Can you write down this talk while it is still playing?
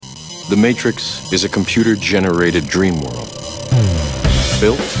The Matrix is a computer-generated dream world,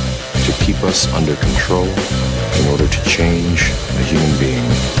 built to keep us under control in order to change a human being.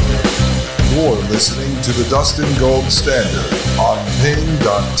 You're listening to the Dustin Gold Standard on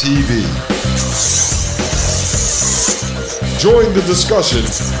Pain.tv. Join the discussion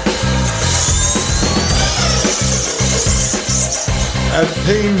at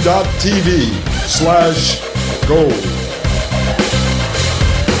Pain.tv/gold.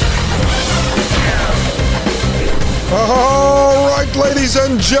 All right, ladies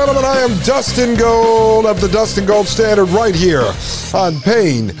and gentlemen, I am Dustin Gold of the Dustin Gold Standard right here on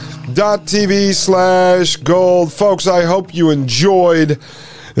Pain.tv/gold. Folks, I hope you enjoyed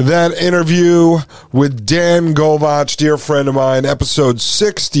that interview with Dan Golvach, dear friend of mine, episode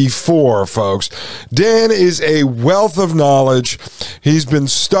 64, folks. Dan is a wealth of knowledge. He's been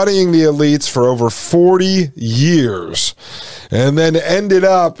studying the elites for over 40 years and then ended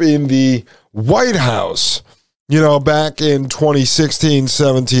up in the White House, back in 2016,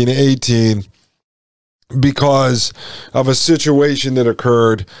 17, 18, because of a situation that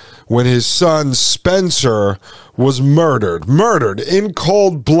occurred when his son Spencer was murdered in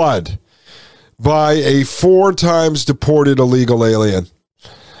cold blood by a 4 times deported illegal alien.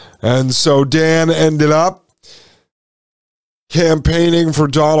 And so Dan ended up campaigning for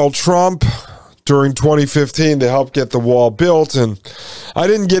Donald Trump during 2015 to help get the wall built. And I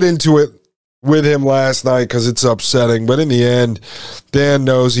didn't get into it with him last night because it's upsetting, but in the end, Dan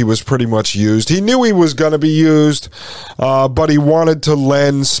knows he was pretty much used. He knew he was going to be used, but he wanted to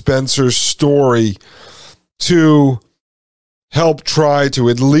lend Spencer's story to help try to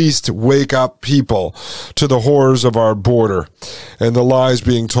at least wake up people to the horrors of our border and the lies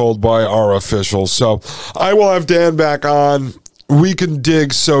being told by our officials. So I will have Dan back on. We can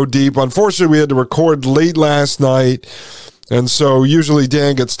dig so deep. Unfortunately, we had to record late last night, and so usually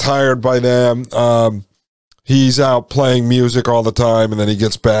Dan gets tired by then. He's out playing music all the time, and then he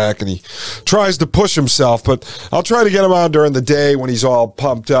gets back and he tries to push himself. But I'll try to get him on during the day when he's all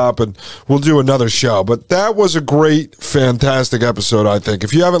pumped up, and we'll do another show. But that was a great, fantastic episode, I think.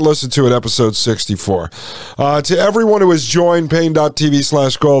 If you haven't listened to it, episode 64. To everyone who has joined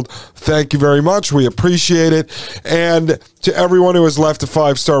Pain.tv/gold, thank you very much. We appreciate it. And to everyone who has left a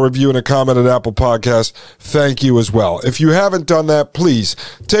 5-star review and a comment at Apple Podcasts, thank you as well. If you haven't done that, please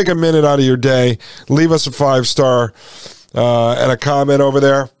take a minute out of your day, leave us a 5-star and a comment over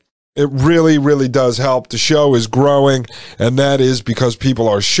there. It really, really does help. The show is growing, and that is because people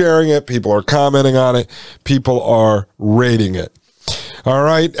are sharing it, people are commenting on it, people are rating it. All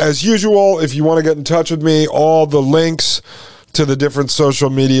right, as usual, if you want to get in touch with me, all the links to the different social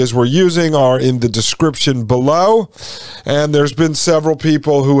medias we're using are in the description below. And there's been several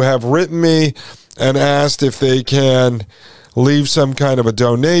people who have written me and asked if they can leave some kind of a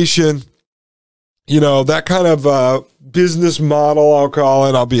donation. That kind of business model, I'll call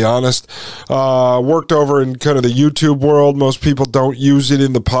it, I'll be honest, worked over in kind of the YouTube world. Most people don't use it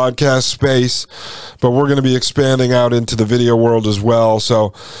in the podcast space, but we're going to be expanding out into the video world as well.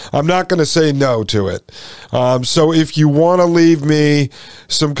 So I'm not going to say no to it. So if you want to leave me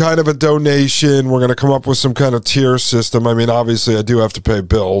some kind of a donation, we're going to come up with some kind of tier system. I mean, obviously I do have to pay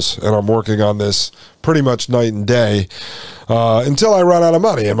bills, and I'm working on this pretty much night and day until I run out of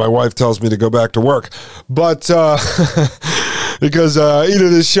money and my wife tells me to go back to work. But because either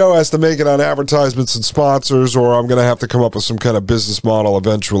this show has to make it on advertisements and sponsors, or I'm going to have to come up with some kind of business model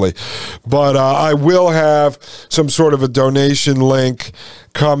eventually. But I will have some sort of a donation link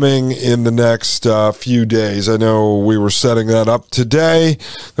coming in the next few days. I know we were setting that up today.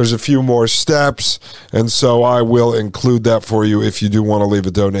 There's a few more steps, and so I will include that for you if you do want to leave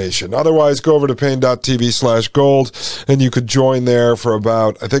a donation. Otherwise, go over to Pain.tv/gold, and you could join there for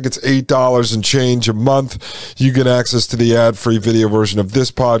about, I think it's $8 and change a month. You get access to the ad-free video version of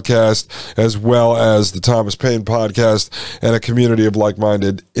this podcast, as well as the Thomas Paine podcast, and a community of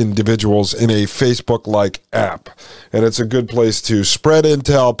like-minded individuals in a Facebook-like app. And it's a good place to spread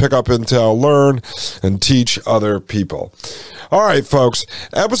intel, pick up intel, learn, and teach other people. All right, folks,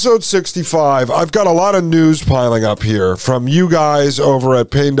 episode 65. I've got a lot of news piling up here from you guys over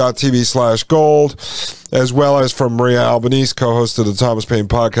at Pain.tv/gold, as well as from Maria Albanese, co-host of the Thomas Paine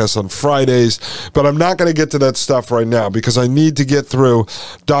podcast on Fridays. But I'm not going to get to that stuff right now because I need to get through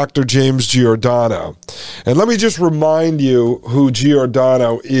Dr. James Giordano. And let me just remind you who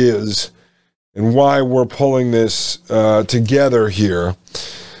Giordano is and why we're pulling this together here.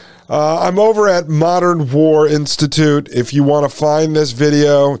 I'm over at Modern War Institute. If you want to find this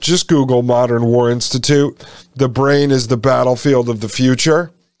video, just Google Modern War Institute. The brain is the battlefield of the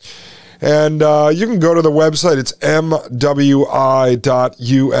future. And you can go to the website. It's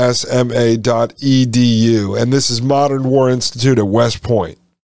mwi.usma.edu. And this is Modern War Institute at West Point.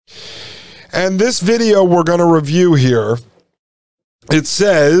 And this video we're going to review here, it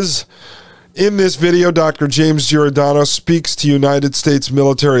says, in this video, Dr. James Giordano speaks to United States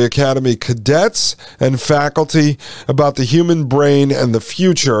Military Academy cadets and faculty about the human brain and the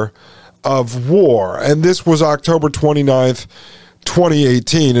future of war. And this was October 29th,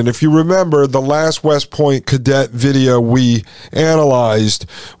 2018. And if you remember, the last West Point cadet video we analyzed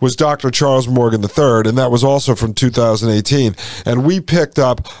was Dr. Charles Morgan III, and that was also from 2018. And we picked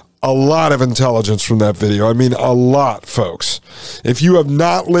up a lot of intelligence from that video. I mean, a lot, folks. If you have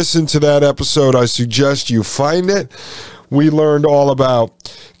not listened to that episode, I suggest you find it. We learned all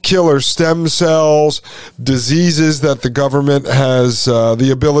about killer stem cells, diseases that the government has the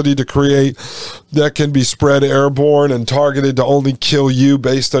ability to create that can be spread airborne and targeted to only kill you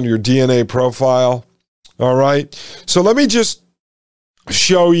based on your DNA profile. All right. So let me just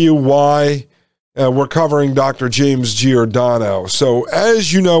show you why we're covering Dr. James Giordano. So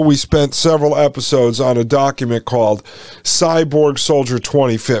as you know, we spent several episodes on a document called Cyborg Soldier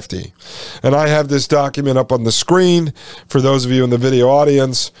 2050. And I have this document up on the screen for those of you in the video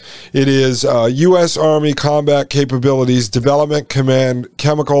audience. It is U.S. Army Combat Capabilities Development Command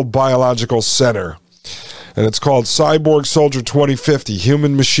Chemical Biological Center. And it's called Cyborg Soldier 2050,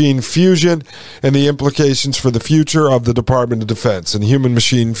 Human-Machine Fusion and the Implications for the Future of the Department of Defense. And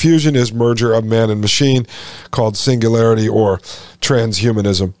human-machine fusion is merger of man and machine, called singularity or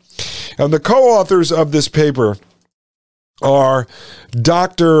transhumanism. And the co-authors of this paper are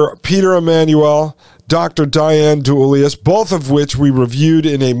Dr. Peter Emanuel, Dr. Diane Duilius, both of which we reviewed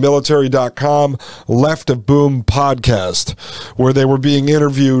in a military.com Left of Boom podcast, where they were being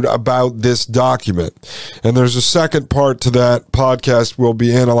interviewed about this document. And there's a second part to that podcast we'll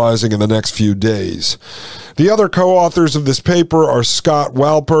be analyzing in the next few days. The other co-authors of this paper are Scott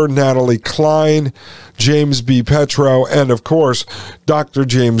Walper, Natalie Klein, James B. Petro, and of course, Dr.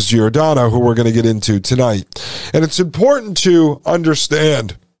 James Giordano, who we're going to get into tonight. And it's important to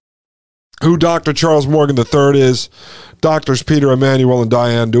understand who Dr. Charles Morgan III is, Doctors Peter Emanuel and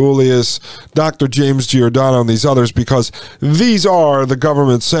Diane Duilius, Dr. James Giordano, and these others, because these are the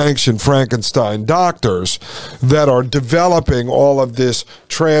government-sanctioned Frankenstein doctors that are developing all of this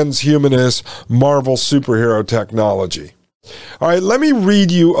transhumanist Marvel superhero technology. All right, let me read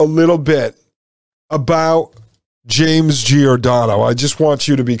you a little bit about James Giordano. I just want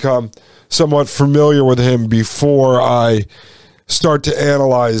you to become somewhat familiar with him before I start to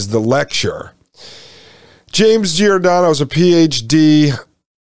analyze the lecture. James Giordano is a PhD,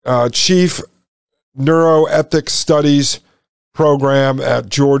 Chief Neuroethics Studies Program at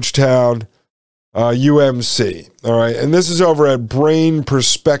Georgetown, UMC. All right, and this is over at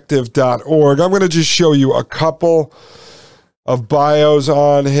brainperspective.org. I'm going to just show you a couple of bios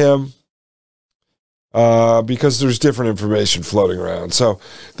on him, because there's different information floating around. So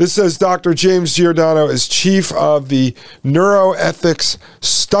this says Dr. James Giordano is chief of the Neuroethics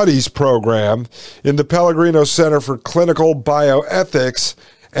Studies Program in the Pellegrino Center for Clinical Bioethics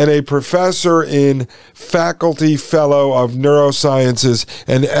and a professor in Faculty Fellow of Neurosciences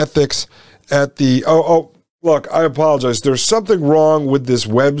and Ethics at the... Look, I apologize. There's something wrong with this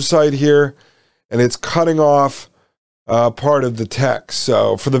website here, and it's cutting off part of the text.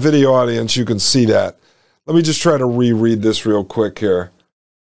 So for the video audience, you can see that. Let me just try to reread this real quick here.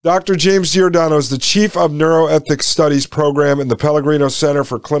 Dr. James Giordano is the Chief of Neuroethics Studies Program in the Pellegrino Center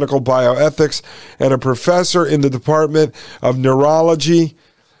for Clinical Bioethics and a professor in the Department of Neurology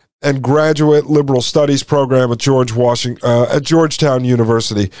and Graduate Liberal Studies Program at Georgetown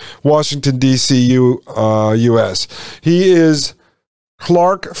University, Washington, D.C., U.S. He is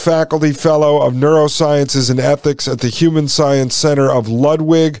Clark Faculty Fellow of Neurosciences and Ethics at the Human Science Center of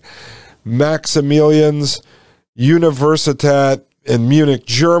Ludwig Maximilians Universität in Munich,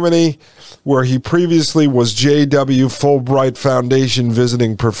 Germany, where he previously was J.W. Fulbright Foundation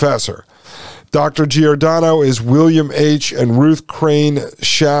visiting professor. Dr. Giordano is William H. and Ruth Crane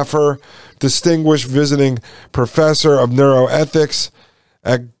Schaffer Distinguished Visiting Professor of Neuroethics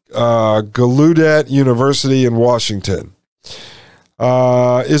at Gallaudet University in Washington.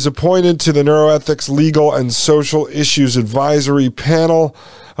 Is appointed to the Neuroethics Legal and Social Issues Advisory Panel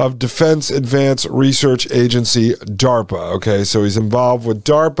of Defense Advanced Research Agency, DARPA. Okay, so he's involved with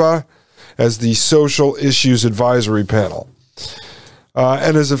DARPA as the Social Issues Advisory Panel.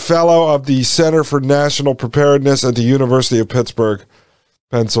 And is a fellow of the Center for National Preparedness at the University of Pittsburgh,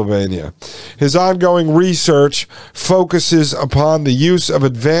 Pennsylvania. His ongoing research focuses upon the use of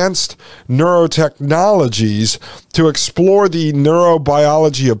advanced neurotechnologies to explore the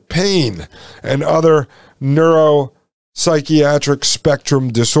neurobiology of pain and other neuropsychiatric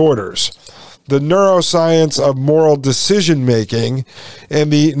spectrum disorders, the neuroscience of moral decision-making,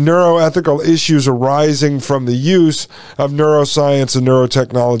 and the neuroethical issues arising from the use of neuroscience and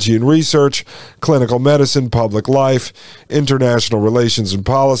neurotechnology in research, clinical medicine, public life, international relations and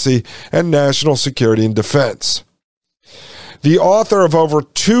policy, and national security and defense. The author of over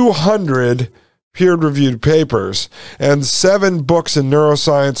 200 peer-reviewed papers and 7 books in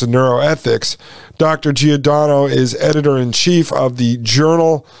neuroscience and neuroethics, Dr. Giordano is editor-in-chief of the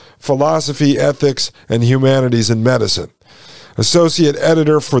journal Philosophy, Ethics, and Humanities in Medicine, associate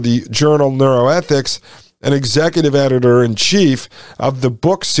editor for the journal Neuroethics, and executive editor-in-chief of the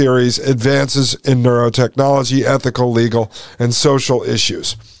book series Advances in Neurotechnology, Ethical, Legal, and Social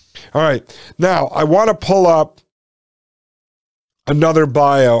Issues. All right, now I want to pull up another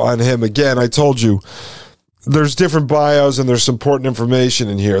bio on him. Again, I told you there's different bios and there's some important information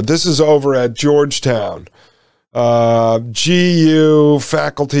in here. This is over at Georgetown. GU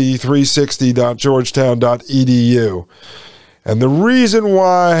faculty360.georgetown.edu. And the reason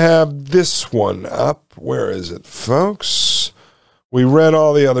why I have this one up, where is it, folks? We read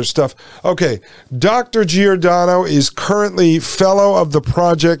all the other stuff. Okay, Dr. Giordano is currently fellow of the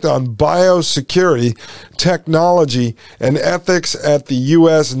Project on Biosecurity, Technology, and Ethics at the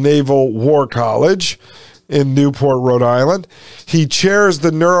U.S. Naval War College in Newport, Rhode Island. He chairs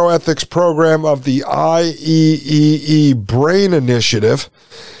the neuroethics program of the IEEE Brain Initiative,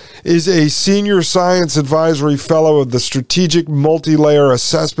 is a senior science advisory fellow of the Strategic Multilayer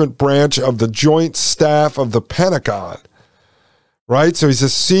Assessment Branch of the Joint Staff of the Pentagon. Right? So he's a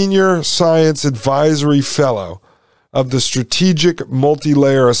senior science advisory fellow of the Strategic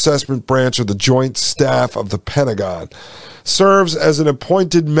Multilayer Assessment Branch of the Joint Staff of the Pentagon. Serves as an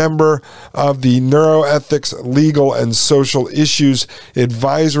appointed member of the Neuroethics, Legal, and Social Issues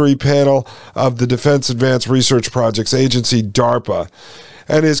Advisory Panel of the Defense Advanced Research Projects Agency, DARPA,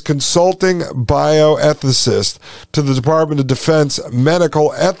 and is consulting bioethicist to the Department of Defense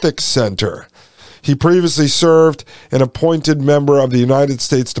Medical Ethics Center. He previously served an appointed member of the United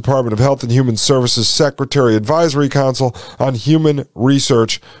States Department of Health and Human Services Secretary Advisory Council on Human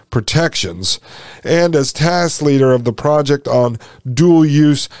Research Protections, and as task leader of the Project on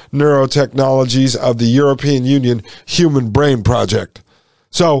Dual-Use Neurotechnologies of the European Union Human Brain Project.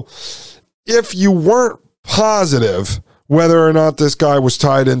 So, if you weren't positive whether or not this guy was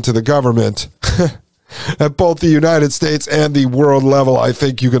tied into the government at both the United States and the world level, I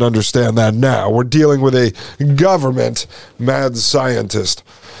think you can understand that now. We're dealing with a government mad scientist.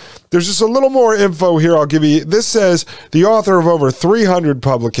 There's just a little more info here I'll give you. This says the author of over 300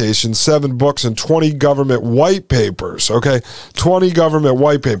 publications, 7 books, and 20 government white papers. Okay, 20 government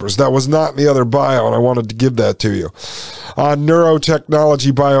white papers. That was not in the other bio, and I wanted to give that to you. On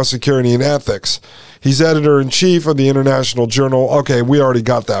neurotechnology, biosecurity, and ethics. He's editor-in-chief of the International Journal. Okay, we already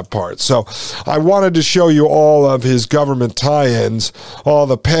got that part. So I wanted to show you all of his government tie-ins, all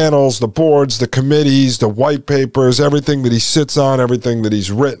the panels, the boards, the committees, the white papers, everything that he sits on, everything that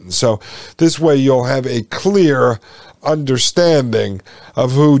he's written. So this way you'll have a clear understanding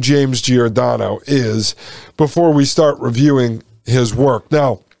of who James Giordano is before we start reviewing his work.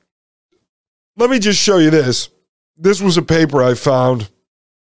 Now, let me just show you this. This was a paper I found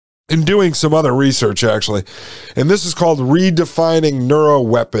in doing some other research, actually. And this is called Redefining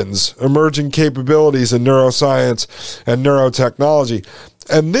Neuroweapons, Emerging Capabilities in Neuroscience and Neurotechnology.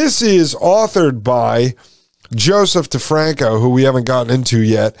 And this is authored by Joseph DeFranco, who we haven't gotten into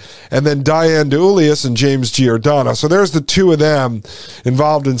yet, and then Diane DeUlius and James Giordano. So there's the two of them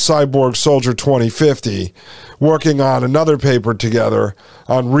involved in Cyborg Soldier 2050, working on another paper together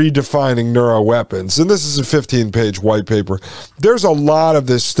on redefining neuroweapons. And this is a 15-page white paper. There's a lot of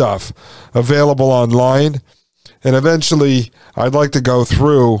this stuff available online, and eventually I'd like to go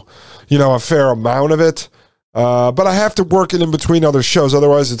through, a fair amount of it. But I have to work it in between other shows.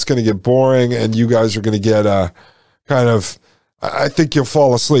 Otherwise, it's going to get boring, and you guys are going to get I think you'll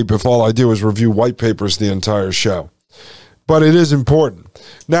fall asleep if all I do is review white papers the entire show. But it is important.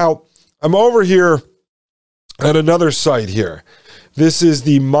 Now, I'm over here at another site here. This is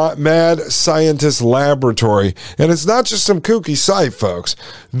the Mad Scientist Laboratory, and it's not just some kooky site, folks.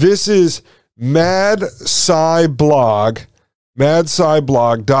 This is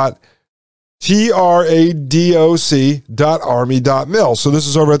TRADOC.army.mil. So this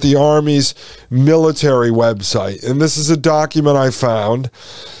is over at the Army's military website. And this is a document I found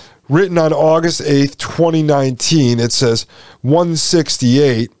written on August 8th, 2019. It says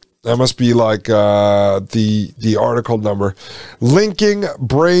 168. That must be like the article number. Linking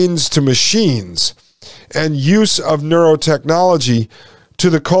brains to machines and use of neurotechnology to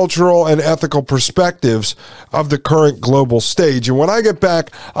the cultural and ethical perspectives of the current global stage. And when I get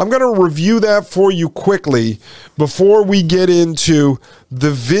back, I'm going to review that for you quickly before we get into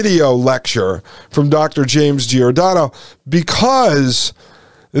the video lecture from Dr. James Giordano, because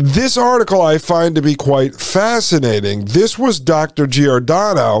this article I find to be quite fascinating. This was Dr.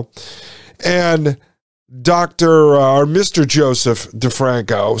 Giordano and Mr. Joseph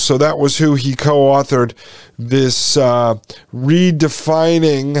DeFranco. So that was who he co-authored this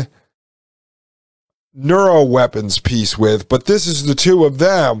redefining neuroweapons piece with. But this is the two of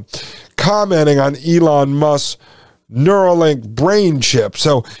them commenting on Elon Musk's Neuralink brain chip.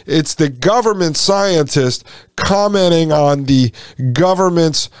 So it's the government scientist commenting on the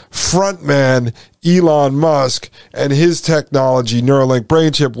government's frontman, Elon Musk, and his technology, Neuralink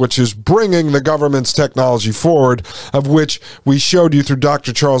brain chip, which is bringing the government's technology forward, of which we showed you through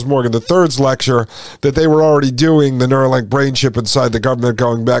Dr. Charles Morgan III's lecture that they were already doing the Neuralink brain chip inside the government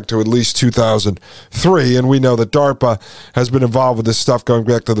going back to at least 2003. And we know that DARPA has been involved with this stuff going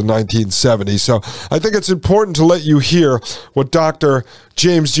back to the 1970s. So I think it's important to let you hear what Dr.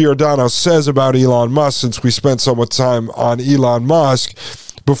 James Giordano says about Elon Musk, since we spent so much time on Elon Musk,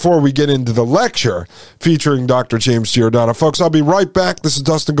 before we get into the lecture featuring Dr. James Giordano. Folks, I'll be right back. This is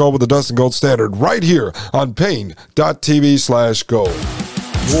Dustin Gold with the Dustin Gold Standard right here on Pain.tv/gold.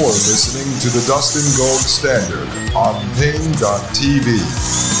 You're listening to the Dustin Gold Standard on Pain.tv.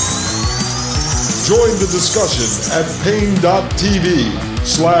 Join the discussion at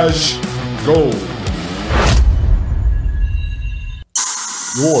Pain.tv/gold.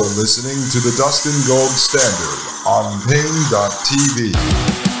 You're listening to the Dustin Gold Standard on Pain.tv.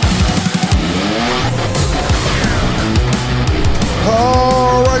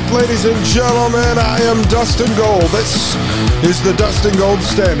 All right, ladies and gentlemen, I am Dustin Gold. This is the Dustin Gold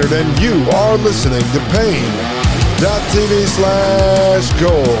Standard, and you are listening to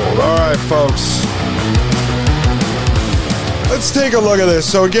Pain.tv/gold. All right, folks. Let's take a look at this.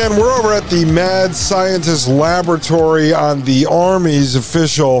 So again, we're over at the Mad Scientist Laboratory on the Army's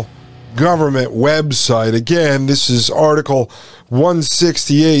official government website. Again, this is article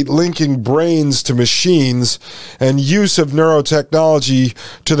 168, linking brains to machines and use of neurotechnology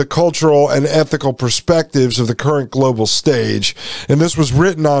to the cultural and ethical perspectives of the current global stage. And this was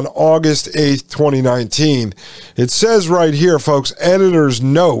written on August 8th, 2019. It says right here, folks, editor's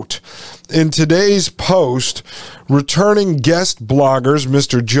note. In today's post, returning guest bloggers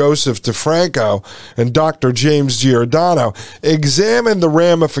Mr. Joseph DeFranco and Dr. James Giordano examine the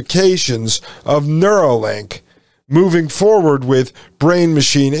ramifications of Neuralink, moving forward with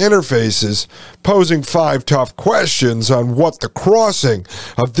brain-machine interfaces, posing 5 tough questions on what the crossing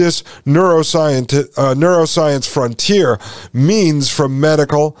of this neuroscience frontier means from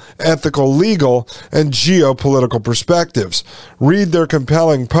medical, ethical, legal, and geopolitical perspectives. Read their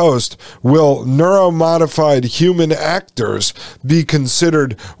compelling post, Will Neuromodified Human Actors Be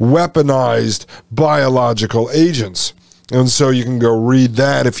Considered Weaponized Biological Agents? And so you can go read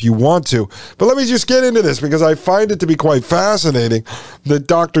that if you want to. But let me just get into this, because I find it to be quite fascinating that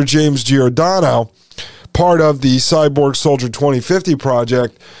Dr. James Giordano, part of the Cyborg Soldier 2050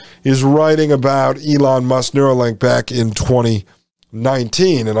 project, is writing about Elon Musk Neuralink back in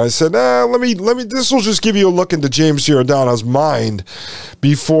 2019. And I said, this will just give you a look into James Giordano's mind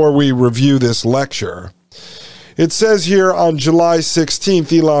before we review this lecture. It says here, on July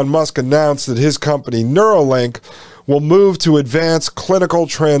 16th, Elon Musk announced that his company Neuralink will move to advanced clinical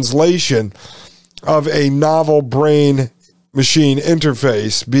translation of a novel brain-machine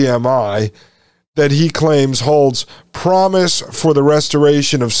interface, BMI, that he claims holds promise for the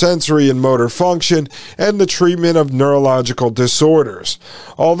restoration of sensory and motor function and the treatment of neurological disorders.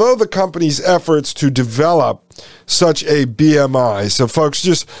 Although the company's efforts to develop such a BMI, so folks,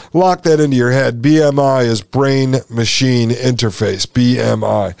 just lock that into your head. BMI is brain-machine interface,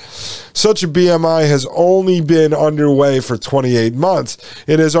 BMI. Such a BMI has only been underway for 28 months.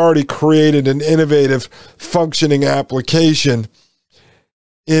 It has already created an innovative functioning application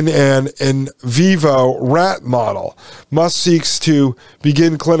in an in vivo rat model. Musk seeks to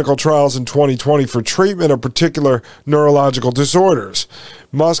begin clinical trials in 2020 for treatment of particular neurological disorders.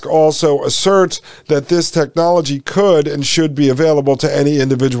 Musk also asserts that this technology could and should be available to any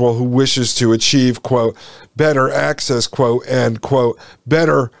individual who wishes to achieve, quote, better access, quote, and, quote,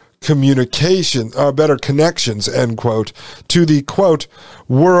 better connections, end quote, to the, quote,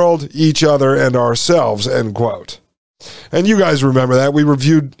 world, each other, and ourselves, end quote. And you guys remember that. We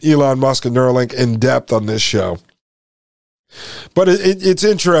reviewed Elon Musk and Neuralink in depth on this show. But it's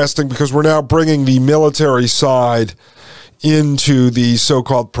interesting because we're now bringing the military side into the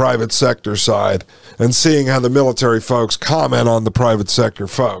so-called private sector side and seeing how the military folks comment on the private sector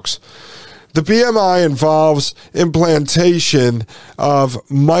folks. The BMI involves implantation of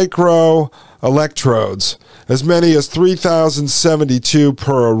micro electrodes, as many as 3,072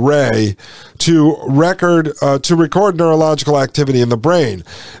 per array, to record neurological activity in the brain.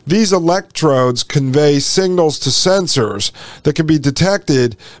 These electrodes convey signals to sensors that can be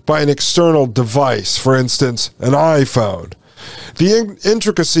detected by an external device, for instance, an iPhone. The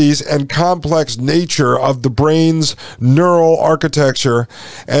intricacies and complex nature of the brain's neural architecture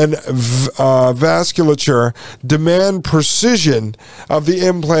and vasculature demand precision of the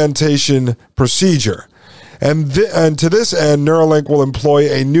implantation procedure. And to this end, Neuralink will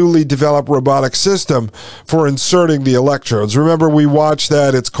employ a newly developed robotic system for inserting the electrodes. Remember, we watched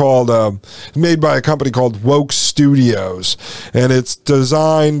that. It's called made by a company called Woke Studios, and it's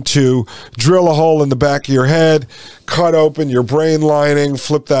designed to drill a hole in the back of your head, cut open your brain lining,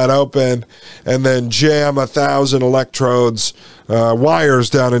 flip that open, and then jam 1,000 electrodes, wires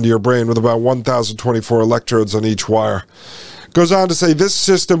down into your brain with about 1,024 electrodes on each wire. Goes on to say this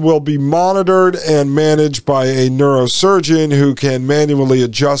system will be monitored and managed by a neurosurgeon who can manually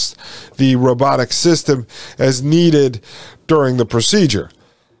adjust the robotic system as needed during the procedure.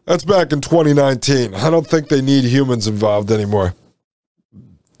 That's back in 2019. I don't think they need humans involved anymore.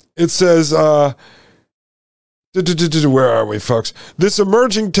 It says, where are we, folks? This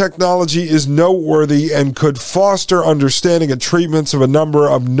emerging technology is noteworthy and could foster understanding and treatments of a number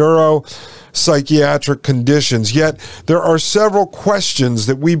of neuropsychiatric conditions. Yet, there are several questions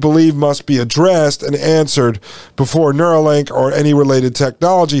that we believe must be addressed and answered before Neuralink or any related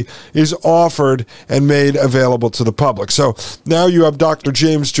technology is offered and made available to the public. So now you have Dr.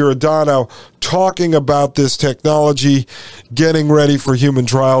 James Giordano talking about this technology, getting ready for human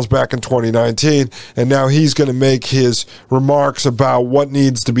trials back in 2019, and now he's going to make his remarks about what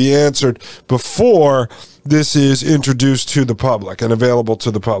needs to be answered before this is introduced to the public and available to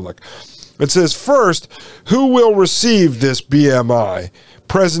the public. It says, first, who will receive this BMI?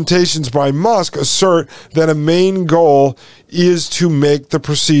 Presentations by Musk assert that a main goal is to make the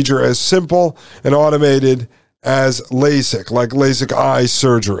procedure as simple and automated as LASIK, like LASIK eye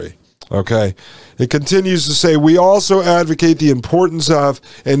surgery. Okay. It continues to say, we also advocate the importance of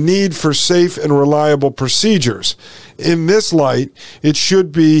and need for safe and reliable procedures. In this light, it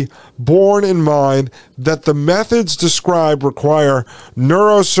should be borne in mind that the methods described require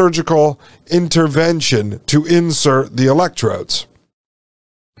neurosurgical intervention to insert the electrodes.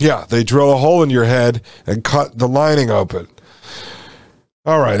 Yeah, they drill a hole in your head and cut the lining open.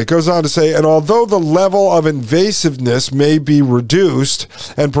 All right, it goes on to say, and although the level of invasiveness may be reduced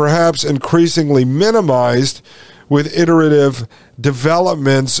and perhaps increasingly minimized with iterative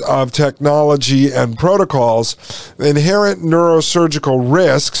developments of technology and protocols, inherent neurosurgical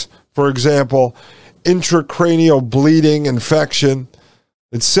risks, for example, intracranial bleeding, infection,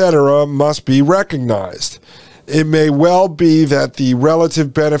 etc., must be recognized. It may well be that the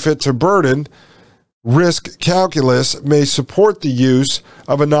relative benefit to burden risk calculus may support the use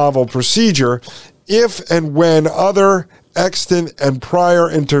of a novel procedure if and when other extant and prior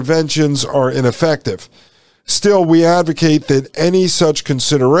interventions are ineffective. Still, we advocate that any such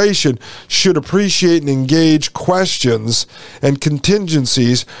consideration should appreciate and engage questions and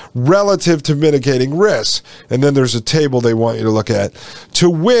contingencies relative to mitigating risks. And then there's a table they want you to look at. To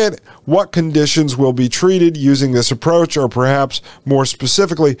wit, what conditions will be treated using this approach, or perhaps more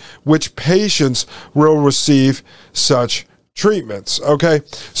specifically, which patients will receive such treatments. Okay,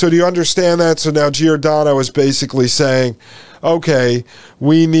 so do you understand that? So now Giordano is basically saying, okay,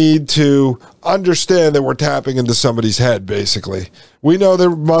 we need to understand that we're tapping into somebody's head, basically. We know that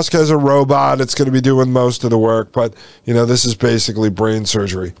Musk has a robot. It's going to be doing most of the work, but, this is basically brain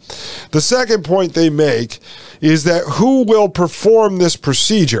surgery. The second point they make is that who will perform this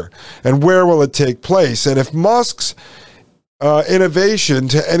procedure and where will it take place? And if Musk's innovation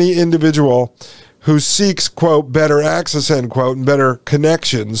to any individual who seeks, quote, better access, end quote, and better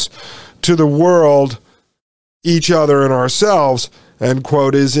connections to the world, each other, and ourselves, end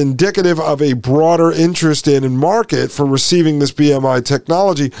quote, is indicative of a broader interest in and market for receiving this BMI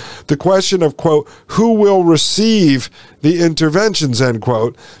technology, the question of, quote, who will receive the interventions, end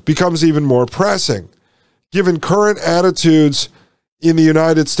quote, becomes even more pressing. Given current attitudes in the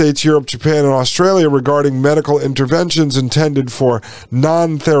United States, Europe, Japan, and Australia regarding medical interventions intended for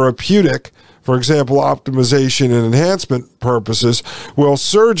non-therapeutic for example, optimization and enhancement purposes, will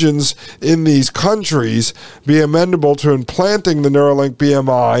surgeons in these countries be amenable to implanting the Neuralink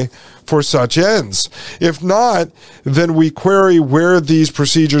BMI for such ends? If not, then we query where these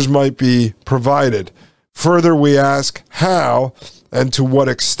procedures might be provided. Further, we ask how and to what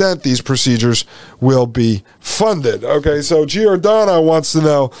extent these procedures will be funded. Okay, so Giordano wants to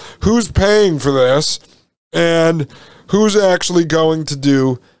know who's paying for this and who's actually going to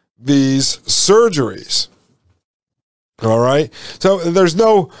do these surgeries. All right, so there's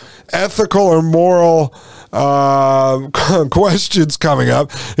no ethical or moral questions coming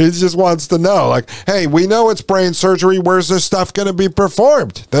up. He just wants to know, like, hey, we know it's brain surgery. Where's this stuff going to be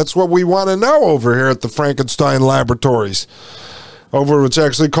performed? That's what we want to know over here at the Frankenstein Laboratories. Over what's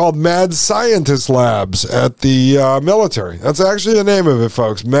actually called Mad Scientist Labs at the military. That's actually the name of it,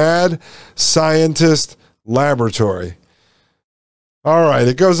 folks. Mad Scientist Laboratory. All right,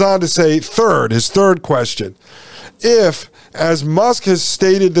 it goes on to say, his third question. If, as Musk has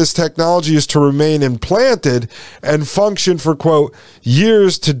stated, this technology is to remain implanted and function for, quote,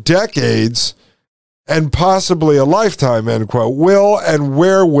 years to decades and possibly a lifetime, end quote, will and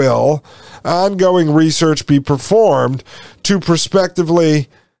where will ongoing research be performed to prospectively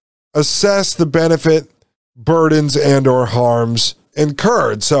assess the benefit, burdens, and or harms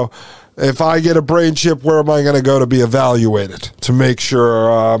incurred? So if I get a brain chip, where am I going to go to be evaluated to make sure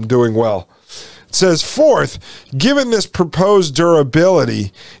I'm doing well? It says, fourth, given this proposed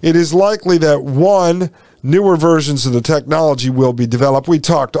durability, it is likely that newer versions of the technology will be developed. We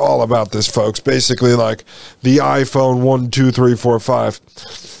talked all about this, folks. Basically like the iPhone 1, 2, 3, 4, 5.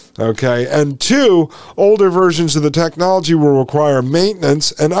 Okay. And 2, older versions of the technology will require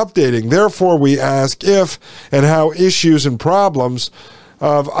maintenance and updating. Therefore, we ask if and how issues and problems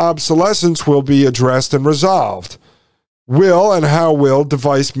of obsolescence will be addressed and resolved. Will and how will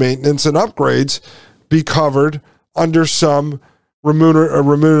device maintenance and upgrades be covered under some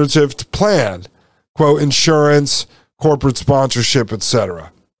remunerative plan? Quote, insurance, corporate sponsorship,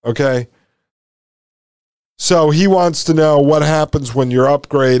 etc. Okay? So he wants to know what happens when you're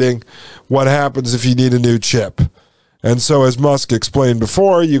upgrading, what happens if you need a new chip. And so as Musk explained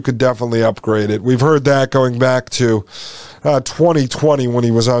before, you could definitely upgrade it. We've heard that going back to 2020 when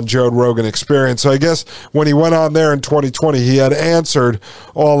he was on Joe Rogan Experience. So I guess when he went on there in 2020, he had answered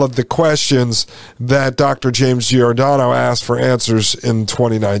all of the questions that Dr. James Giordano asked for answers in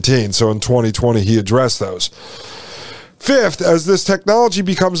 2019. So in 2020, he addressed those. Fifth, as this technology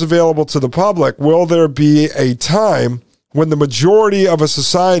becomes available to the public, will there be a time when the majority of a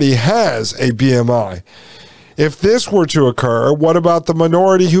society has a BMI? If this were to occur, what about the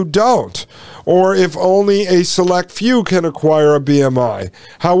minority who don't? Or if only a select few can acquire a BMI,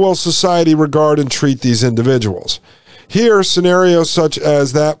 how will society regard and treat these individuals? Here, scenarios such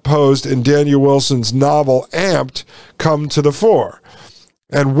as that posed in Daniel Wilson's novel Amped come to the fore.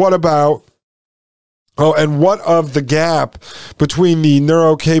 And what of the gap between the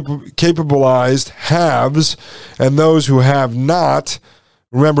neurocapabilized haves and those who have not?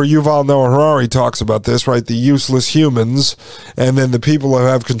 Remember, Yuval Noah Harari talks about this, right? The useless humans, and then the people who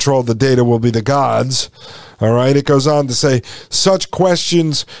have controlled the data will be the gods. All right? It goes on to say, such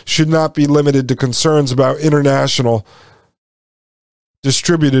questions should not be limited to concerns about international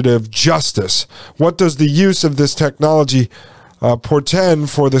distributive justice. What does the use of this technology portend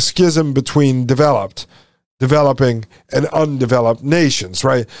for the schism between developing, and undeveloped nations,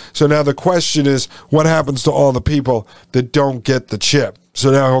 right? So now the question is, what happens to all the people that don't get the chip? So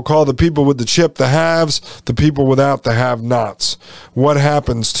now he'll call the people with the chip the haves, the people without the have-nots. What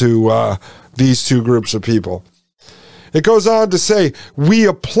happens to these two groups of people? It goes on to say, we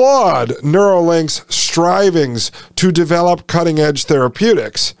applaud Neuralink's strivings to develop cutting-edge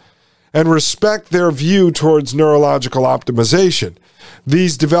therapeutics and respect their view towards neurological optimization.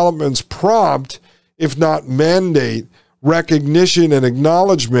 These developments prompt, if not mandate, recognition and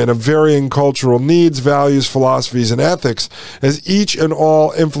acknowledgement of varying cultural needs, values, philosophies, and ethics, as each and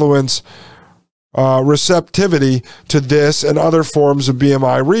all influence receptivity to this and other forms of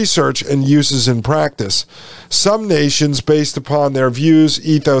BMI research and uses in practice. Some nations, based upon their views,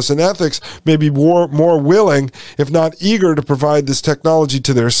 ethos, and ethics, may be more willing, if not eager, to provide this technology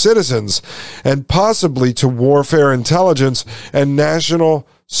to their citizens, and possibly to warfare intelligence and national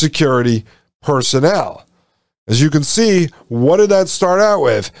security personnel. As you can see, what did that start out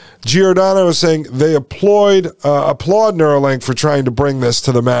with? Giordano is saying they applaud Neuralink for trying to bring this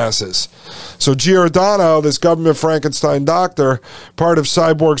to the masses. So Giordano, this government Frankenstein doctor, part of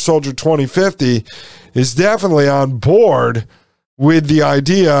Cyborg Soldier 2050, is definitely on board with the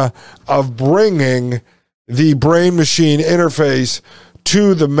idea of bringing the brain-machine interface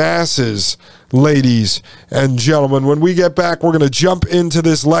to the masses, ladies and gentlemen. When we get back, we're going to jump into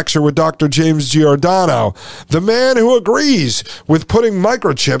this lecture with Dr. James Giordano, the man who agrees with putting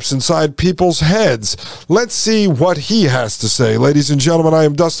microchips inside people's heads. Let's see what he has to say. Ladies and gentlemen, I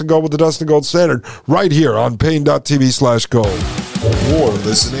am Dustin Gold with the Dustin Gold Standard right here on Pain.tv/gold. You're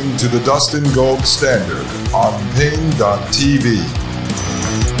listening to the Dustin Gold Standard on Pain.tv.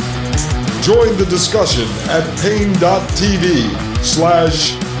 Join the discussion at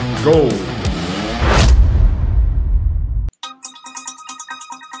Pain.tv/gold.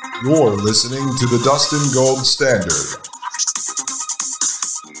 You're listening to the Dustin Gold Standard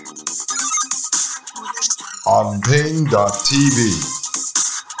on Pain.tv.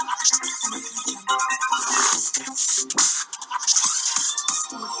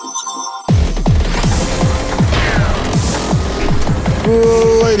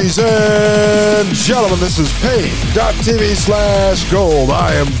 Ladies and gentlemen, this is Pain.tv/gold.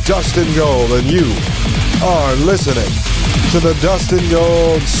 I am Dustin Gold, and you are listening to the Dustin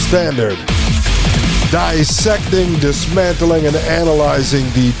Gold Standard. Dissecting, dismantling, and analyzing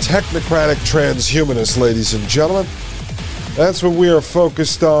the technocratic transhumanists, ladies and gentlemen. That's what we are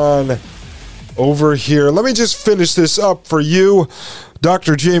focused on over here. Let me just finish this up for you.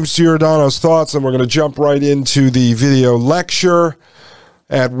 Dr. James Giordano's thoughts, and we're going to jump right into the video lecture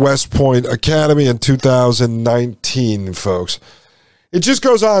at West Point Academy in 2019, folks. It just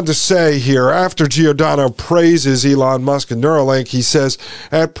goes on to say here, after Giordano praises Elon Musk and Neuralink, he says,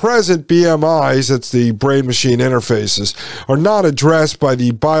 at present, BMIs, that's the brain-machine interfaces, are not addressed by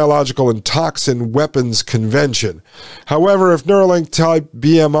the Biological and Toxin Weapons Convention. However, if Neuralink-type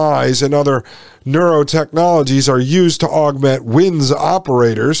BMIs and other neurotechnologies are used to augment WINS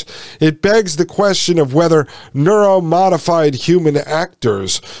operators, it begs the question of whether neuromodified human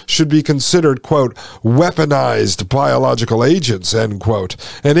actors should be considered, quote, weaponized biological agents, end quote.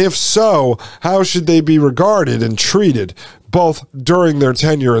 And if so, how should they be regarded and treated, both during their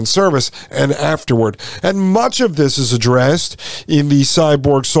tenure in service and afterward? And much of this is addressed in the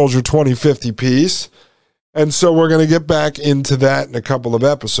Cyborg Soldier 2050 piece. And so we're going to get back into that in a couple of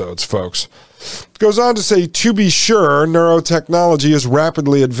episodes, folks. It goes on to say, to be sure, neurotechnology is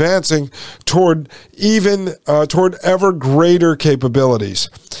rapidly advancing toward ever greater capabilities.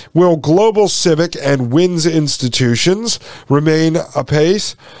 Will global civic and WINS institutions remain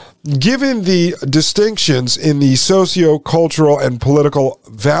apace? Given the distinctions in the socio-cultural and political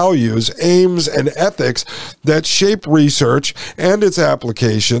values, aims, and ethics that shape research and its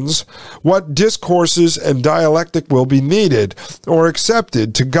applications, what discourses and dialectic will be needed or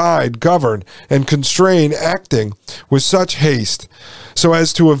accepted to guide, govern, and constrain acting with such haste, so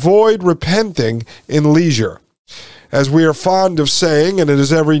as to avoid repenting in leisure? As we are fond of saying, and it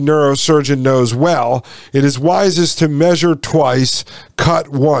is every neurosurgeon knows well, it is wisest to measure twice, cut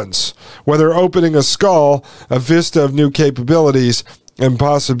once. Whether opening a skull, a vista of new capabilities and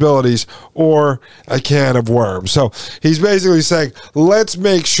possibilities, or a can of worms. So he's basically saying, let's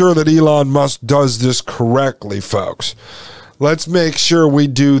make sure that Elon Musk does this correctly, folks. Let's make sure we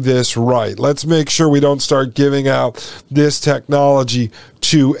do this right. Let's make sure we don't start giving out this technology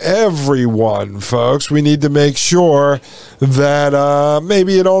to everyone, folks. We need to make sure that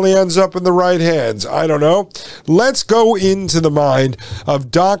maybe it only ends up in the right hands. I don't know. Let's go into the mind of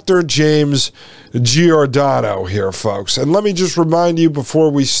Dr. James Giordano here, folks. And let me just remind you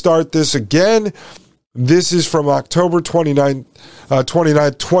before we start this again, this is from October 29,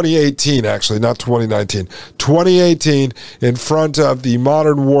 2018, actually, not 2019. 2018, in front of the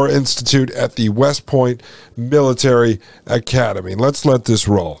Modern War Institute at the West Point Military Academy. Let's let this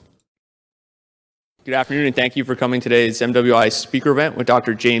roll. Good afternoon, and thank you for coming to today's MWI speaker event with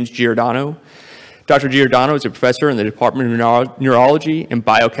Dr. James Giordano. Dr. Giordano is a professor in the Department of Neurology and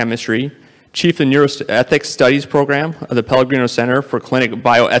Biochemistry, chief of the Neuroethics Studies Program of the Pellegrino Center for Clinic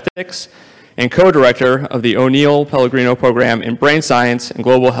Bioethics, and co-director of the O'Neill Pellegrino Program in Brain Science and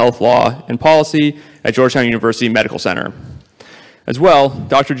Global Health Law and Policy at Georgetown University Medical Center. As well,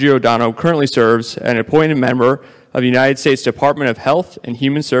 Dr. Giordano currently serves as an appointed member of the United States Department of Health and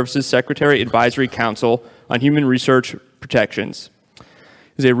Human Services Secretary Advisory Council on Human Research Protections. He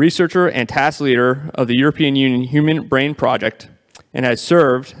is a researcher and task leader of the European Union Human Brain Project and has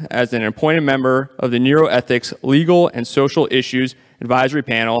served as an appointed member of the Neuroethics Legal and Social Issues Advisory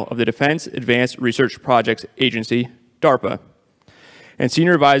Panel of the Defense Advanced Research Projects Agency, DARPA, and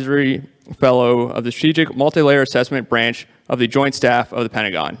Senior Advisory Fellow of the Strategic Multi-Layer Assessment Branch of the Joint Staff of the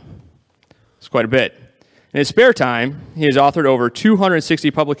Pentagon. It's quite a bit. In his spare time, he has authored over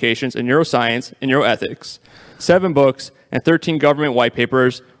 260 publications in neuroscience and neuroethics, 7 books, and 13 government white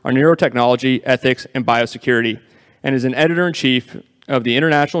papers on neurotechnology, ethics, and biosecurity, and is an editor-in-chief of the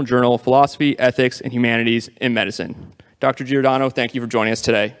International Journal of Philosophy, Ethics, and Humanities in Medicine. Dr. Giordano, thank you for joining us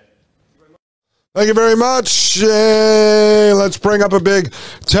today. Thank you very much. Yay. Let's bring up a big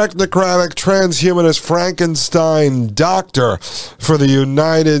technocratic transhumanist Frankenstein doctor for the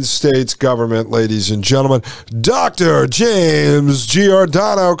United States government, ladies and gentlemen. Dr. James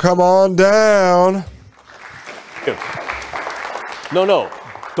Giordano, come on down. No.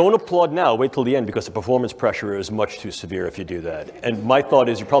 Don't applaud now. Wait till the end because the performance pressure is much too severe if you do that. And my thought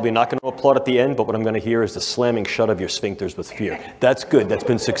is you're probably not going to applaud at the end, but what I'm going to hear is the slamming shut of your sphincters with fear. That's good. That's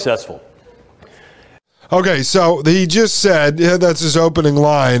been successful. Okay, so he just said, that's his opening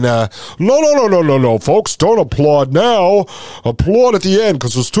line, no, folks, don't applaud now. Applaud at the end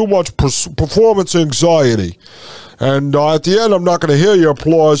because there's too much performance anxiety. And at the end, I'm not going to hear your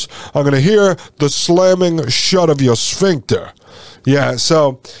applause. I'm going to hear the slamming shut of your sphincter. Yeah,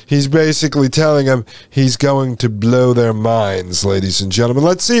 so he's basically telling them he's going to blow their minds, ladies and gentlemen.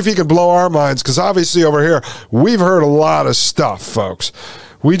 Let's see if he can blow our minds, because obviously over here, we've heard a lot of stuff, folks.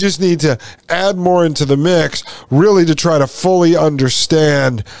 We just need to add more into the mix, really to try to fully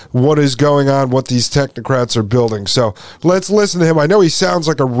understand what is going on, what these technocrats are building. So let's listen to him. I know he sounds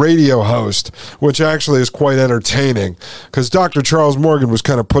like a radio host, which actually is quite entertaining, because Dr. Charles Morgan was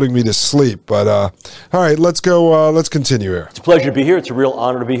kind of putting me to sleep. But all right, let's go. Let's continue here. It's a pleasure to be here. It's a real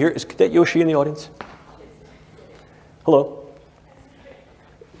honor to be here. Is Cadet Yoshi in the audience? Hello.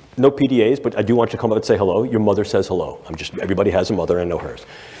 No PDAs, but I do want you to come up and say hello. Your mother says hello. Everybody has a mother, and I know hers.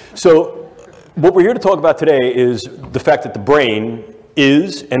 So what we're here to talk about today is the fact that the brain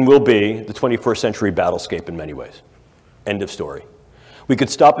is and will be the 21st century battlescape in many ways. End of story. We could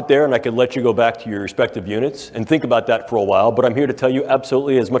stop it there, and I could let you go back to your respective units and think about that for a while, but I'm here to tell you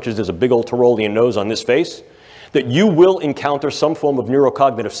absolutely, as much as there's a big old Tyrolean nose on this face, that you will encounter some form of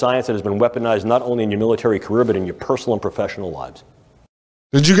neurocognitive science that has been weaponized not only in your military career, but in your personal and professional lives.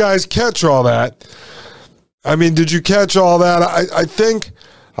 Did you guys catch all that? I mean, did you catch all that? I think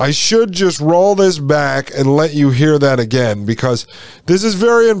I should just roll this back and let you hear that again, because this is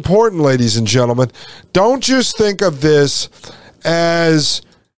very important, ladies and gentlemen. Don't just think of this as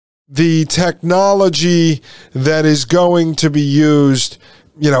the technology that is going to be used,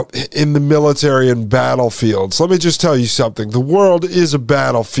 in the military and battlefields. Let me just tell you something. The world is a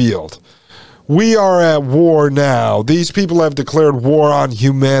battlefield. We are at war now. These people have declared war on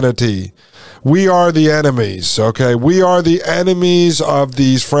humanity. We are the enemies, okay? We are the enemies of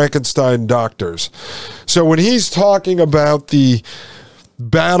these Frankenstein doctors. So when he's talking about the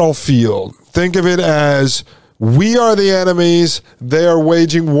battlefield, think of it as we are the enemies. They are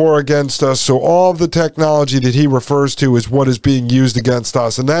waging war against us. So all of the technology that he refers to is what is being used against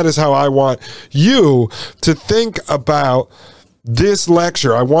us. And that is how I want you to think about this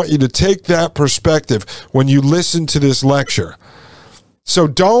lecture. I want you to take that perspective when you listen to this lecture. So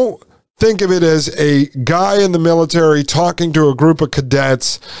don't think of it as a guy in the military talking to a group of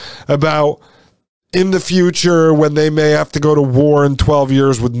cadets about in the future when they may have to go to war in 12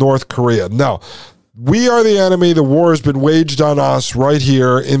 years with North Korea. No, we are the enemy. The war has been waged on us right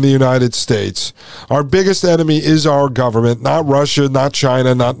here in the United States. Our biggest enemy is our government, not Russia, not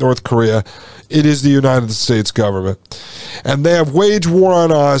China, not North Korea. It is the United States government. And they have waged war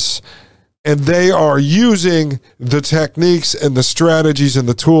on us, and they are using the techniques and the strategies and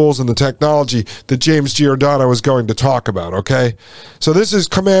the tools and the technology that James Giordano is going to talk about, okay? So this is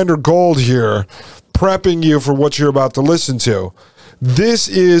Commander Gold here, prepping you for what you're about to listen to. This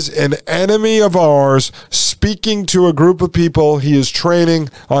is an enemy of ours speaking to a group of people he is training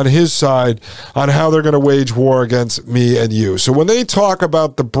on his side on how they're going to wage war against me and you. So when they talk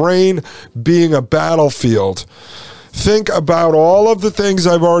about the brain being a battlefield, think about all of the things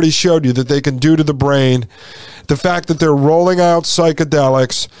I've already showed you that they can do to the brain, the fact that they're rolling out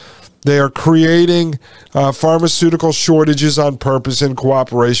psychedelics. They are creating pharmaceutical shortages on purpose in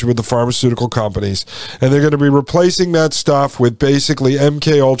cooperation with the pharmaceutical companies. And they're going to be replacing that stuff with basically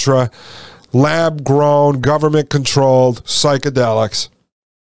MK Ultra, lab-grown, government-controlled psychedelics,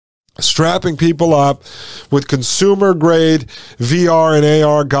 strapping people up with consumer-grade VR and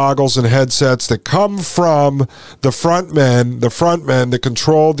AR goggles and headsets that come from the frontmen that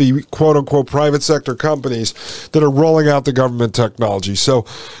control the quote-unquote private sector companies that are rolling out the government technology. So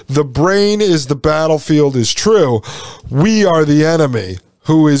the brain is the battlefield is true. We are the enemy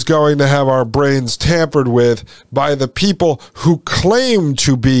who is going to have our brains tampered with by the people who claim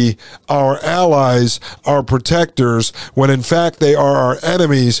to be our allies, our protectors, when in fact they are our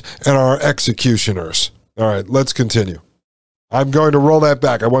enemies and our executioners. All right, let's continue. I'm going to roll that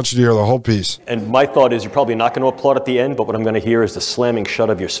back. I want you to hear the whole piece. And my thought is you're probably not going to applaud at the end, but what I'm going to hear is the slamming shut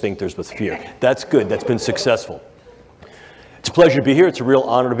of your sphincters with fear. That's good. That's been successful. It's a pleasure to be here. It's a real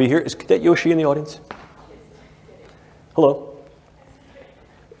honor to be here. Is Cadet Yoshi in the audience? Hello.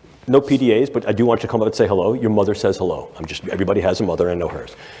 No PDAs, but I do want you to come up and say hello. Your mother says hello. Everybody has a mother, I know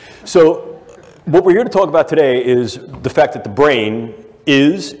hers. So what we're here to talk about today is the fact that the brain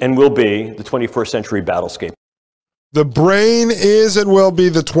is and will be the 21st century battlescape. The brain is and will be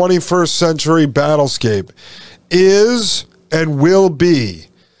the 21st century battlescape. Is and will be.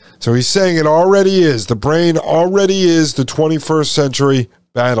 So he's saying it already is. The brain already is the 21st century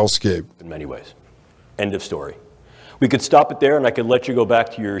battlescape. In many ways. End of story. We could stop it there and I could let you go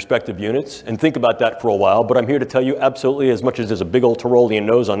back to your respective units and think about that for a while, but I'm here to tell you absolutely, as much as there's a big old Tyrolean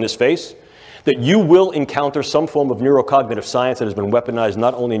nose on this face, that you will encounter some form of neurocognitive science that has been weaponized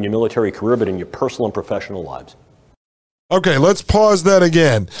not only in your military career, but in your personal and professional lives. Okay, let's pause that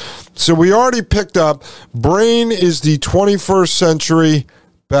again. So we already picked up brain is the 21st century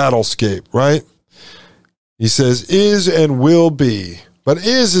battlescape, right? He says is and will be. But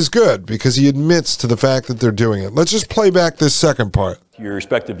is good because he admits to the fact that they're doing it. Let's just play back this second part. Your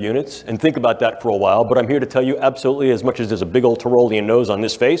respective units and think about that for a while, but I'm here to tell you absolutely, as much as there's a big old Tyrolean nose on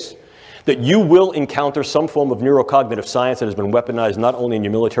this face, that you will encounter some form of neurocognitive science that has been weaponized not only in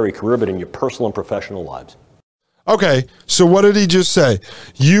your military career, but in your personal and professional lives. Okay, so what did he just say?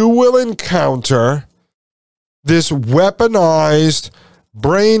 You will encounter this weaponized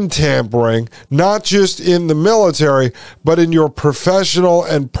brain tampering, not just in the military, but in your professional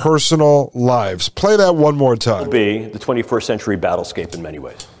and personal lives. Play that one more time. Will be the 21st century battlescape in many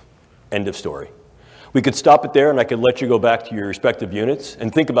ways. End of story. We could stop it there and I could let you go back to your respective units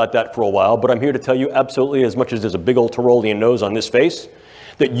and think about that for a while, but I'm here to tell you absolutely, as much as there's a big old Tyrolean nose on this face,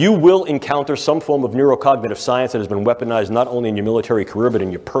 that you will encounter some form of neurocognitive science that has been weaponized not only in your military career, but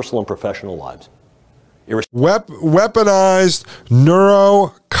in your personal and professional lives. Weaponized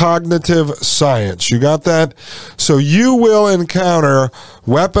neurocognitive science. You got that? So you will encounter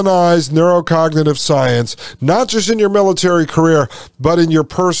weaponized neurocognitive science, not just in your military career, but in your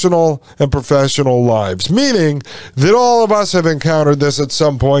personal and professional lives. Meaning that all of us have encountered this at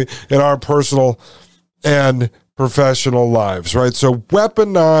some point in our personal and professional lives, right? So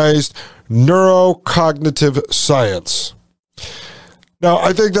weaponized neurocognitive science. Now,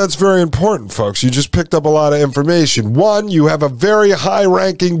 I think that's very important, folks. You just picked up a lot of information. One, you have a very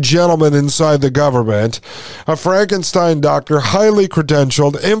high-ranking gentleman inside the government, a Frankenstein doctor, highly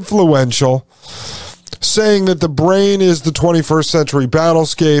credentialed, influential, saying that the brain is the 21st century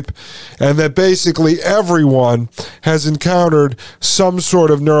battlescape and that basically everyone has encountered some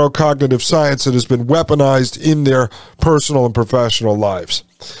sort of neurocognitive science that has been weaponized in their personal and professional lives.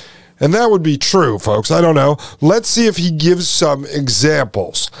 And that would be true, folks. I don't know. Let's see if he gives some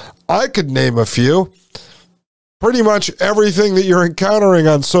examples. I could name a few. Pretty much everything that you're encountering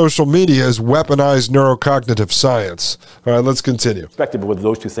on social media is weaponized neurocognitive science. All right, let's continue. Perspective of whether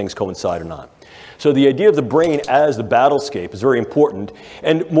those two things coincide or not. So the idea of the brain as the battlescape is very important.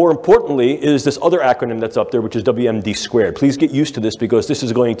 And more importantly is this other acronym that's up there, which is WMD squared. Please get used to this because this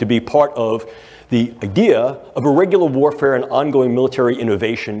is going to be part of the idea of irregular warfare and ongoing military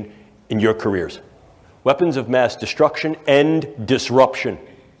innovation in your careers. Weapons of mass destruction and disruption.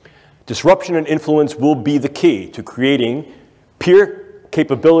 Disruption and influence will be the key to creating peer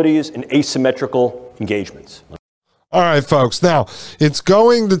capabilities and asymmetrical engagements. All right, folks. Now, it's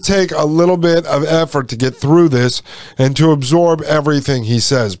going to take a little bit of effort to get through this and to absorb everything he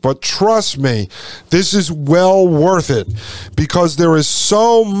says. But trust me, this is well worth it because there is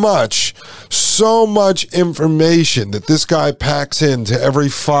so much information that this guy packs into every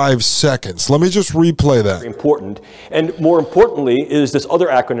 5 seconds. Let me just replay that. Very important. And more importantly is this other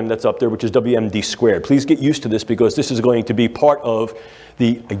acronym that's up there, which is WMD squared. Please get used to this because this is going to be part of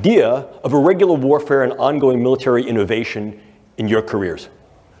the idea of irregular warfare and ongoing military innovation in your careers.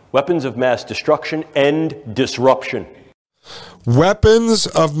 Weapons of mass destruction and disruption. Weapons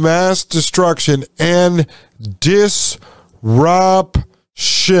of mass destruction and disruption.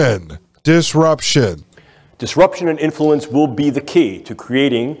 Disruption. Disruption and influence will be the key to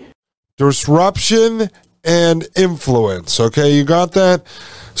creating disruption and influence. Okay, you got that?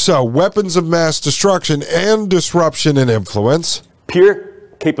 So, weapons of mass destruction and disruption and influence. Peer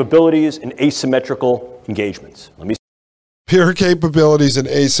capabilities and asymmetrical engagements. Peer capabilities and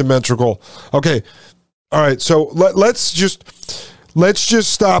asymmetrical. Okay. All right. So let's just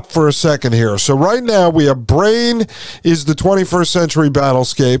stop for a second here. So right now we have brain is the 21st century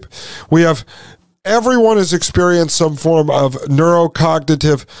battlescape. We have Everyone has experienced some form of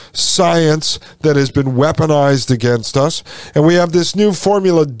neurocognitive science that has been weaponized against us. And we have this new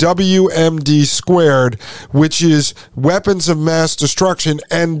formula, WMD squared, which is weapons of mass destruction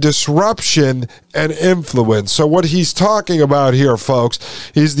and disruption and influence. So what he's talking about here, folks,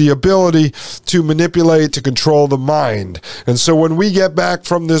 is the ability to manipulate, to control the mind. And so when we get back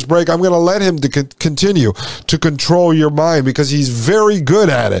from this break, I'm going to let him continue to control your mind because he's very good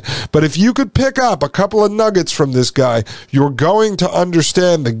at it. But if you could pick up a couple of nuggets from this guy, you're going to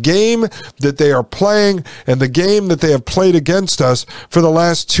understand the game that they are playing and the game that they have played against us for the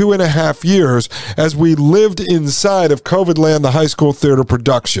last 2.5 years as we lived inside of COVID land, the high school theater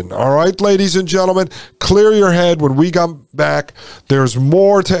production. All right, ladies and gentlemen, clear your head. When we come back, there's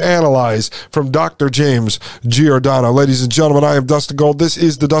more to analyze from Dr. James Giordano. Ladies and gentlemen, I am Dustin Gold. This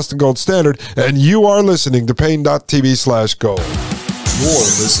is the Dustin Gold Standard, and you are listening to Pain.tv/gold.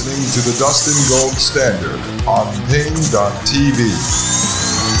 You're listening to the Dustin Gold Standard on Pain.tv.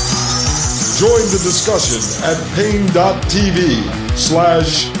 Join the discussion at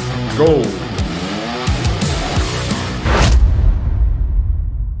Pain.tv/gold.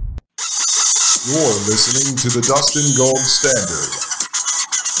 You're listening to the Dustin Gold Standard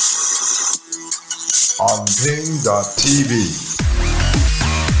on Pain.tv.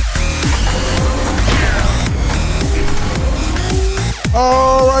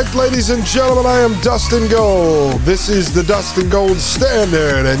 All right, ladies and gentlemen, I am Dustin Gold. This is the Dustin Gold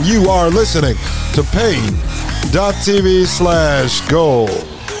Standard, and you are listening to Pain.tv/gold.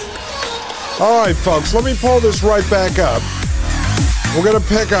 All right, folks, let me pull this right back up. We're going to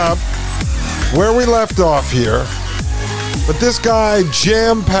pick up where we left off here, but this guy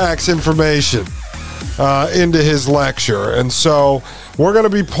jam-packs information into his lecture, and so we're going to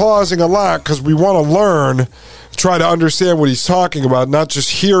be pausing a lot because we want to learn, try to understand what he's talking about, not just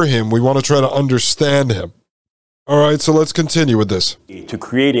hear him. We want to try to understand him. All right, so let's continue with this. To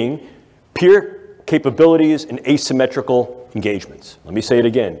creating peer capabilities and asymmetrical engagements. Let me say it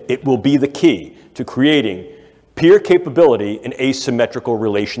again. It will be the key to creating peer capability and asymmetrical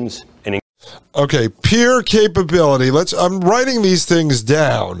relations and okay, peer capability. I'm writing these things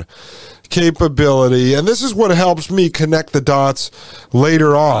down. Capability, and this is what helps me connect the dots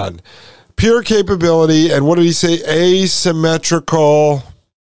later on. Peer capability, and what did he say? Asymmetrical.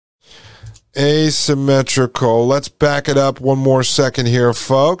 Let's back it up one more second here,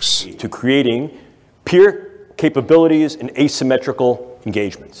 folks. To creating peer capabilities and asymmetrical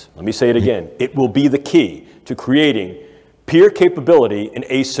engagements. Let me say it again. It will be the key to creating peer capability and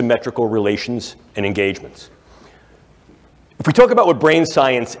asymmetrical relations and engagements. If we talk about what brain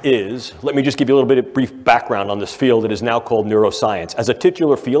science is, let me just give you a little bit of brief background on this field that is now called neuroscience. As a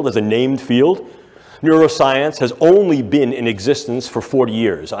titular field, as a named field, neuroscience has only been in existence for 40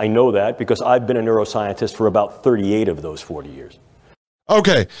 years. I know that because I've been a neuroscientist for about 38 of those 40 years.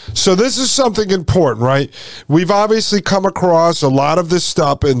 Okay, so this is something important, right? We've obviously come across a lot of this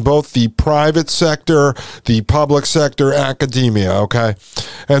stuff in both the private sector, the public sector, academia, okay?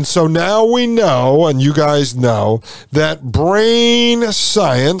 And so now we know, and you guys know, that brain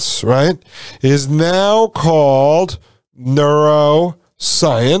science, right, is now called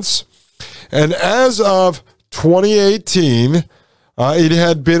neuroscience. And as of 2018, it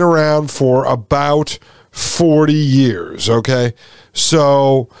had been around for about 40 years, okay?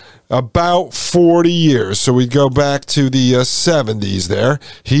 So about 40 years. So we go back to the 70s there.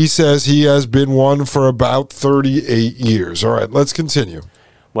 He says he has been one for about 38 years. All right, let's continue.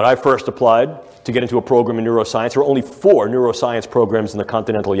 When I first applied to get into a program in neuroscience, there were only 4 neuroscience programs in the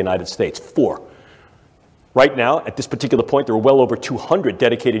continental United States. 4. Right now, at this particular point, there are well over 200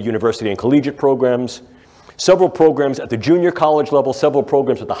 dedicated university and collegiate programs, several programs at the junior college level, several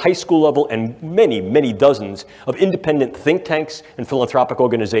programs at the high school level, and many, many dozens of independent think tanks and philanthropic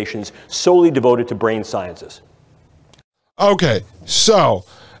organizations solely devoted to brain sciences. Okay, so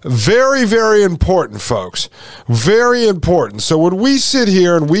very, very important, folks. Very important. So when we sit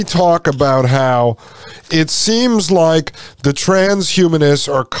here and we talk about how it seems like the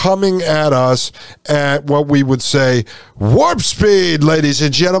transhumanists are coming at us at what we would say warp speed, ladies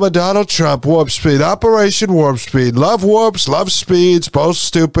and gentlemen. Donald Trump, warp speed, Operation Warp Speed. Love warps, love speeds, both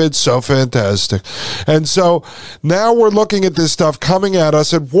stupid, so fantastic. And so now we're looking at this stuff coming at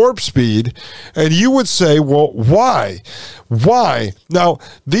us at warp speed, and you would say, well, why? Why? Now,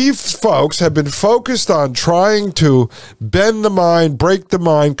 these folks have been focused on trying to bend the mind, break the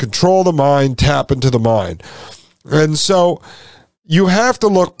mind, control the mind, tap into the mind. And so you have to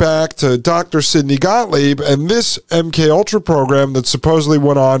look back to Dr. Sidney Gottlieb and this MK Ultra program that supposedly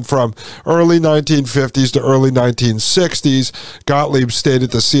went on from early 1950s to early 1960s. Gottlieb stayed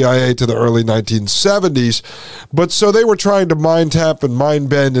at the CIA to the early 1970s. But so they were trying to mind tap and mind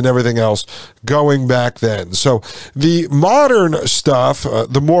bend and everything else going back then. So the modern stuff,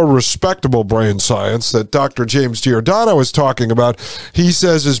 the more respectable brain science that Dr. James Giordano is talking about, he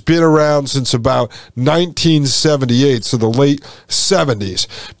says has been around since about 1978, so the late 70s.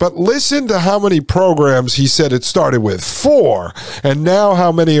 But listen to how many programs he said it started with. 4. And now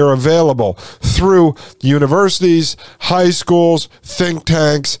how many are available through universities, high schools, think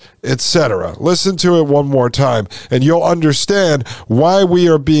tanks, etc. Listen to it one more time, and you'll understand why we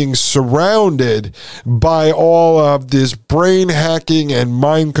are being surrounded by all of this brain hacking and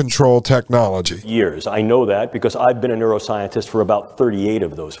mind control technology. Years. I know that because I've been a neuroscientist for about 38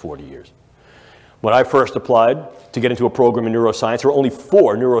 of those 40 years. When I first applied to get into a program in neuroscience, there were only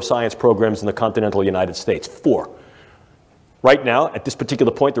 4 neuroscience programs in the continental United States. 4. Right now, at this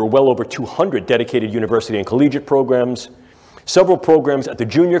particular point, there are well over 200 dedicated university and collegiate programs, several programs at the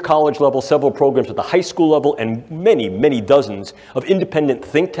junior college level, several programs at the high school level, and many, many dozens of independent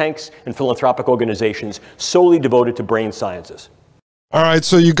think tanks and philanthropic organizations solely devoted to brain sciences. All right,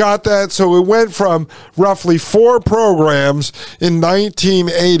 so you got that. So it went from roughly 4 programs in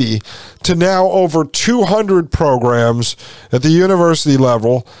 1980 to now over 200 programs at the university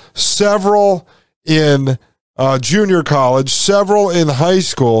level, several in junior college, several in high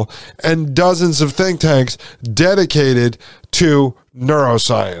school, and dozens of think tanks dedicated to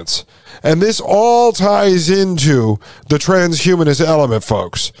neuroscience. And this all ties into the transhumanist element,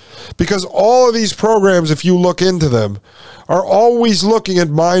 folks, because all of these programs, if you look into them, are always looking at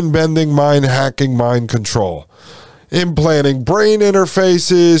mind-bending, mind-hacking, mind control, implanting brain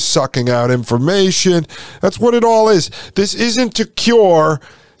interfaces, sucking out information. That's what it all is. This isn't to cure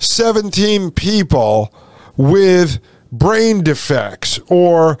 17 people with brain defects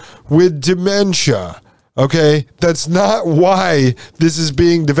or with dementia. Okay, that's not why this is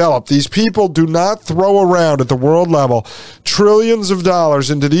being developed. These people do not throw around at the world level trillions of dollars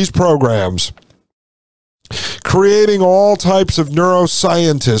into these programs, creating all types of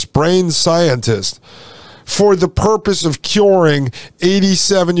neuroscientists, brain scientists, for the purpose of curing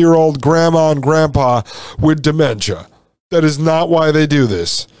 87-year-old grandma and grandpa with dementia. That is not why they do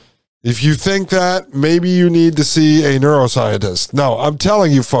this. If you think that, maybe you need to see a neuroscientist. No, I'm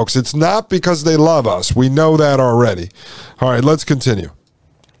telling you, folks, it's not because they love us. We know that already. All right, let's continue.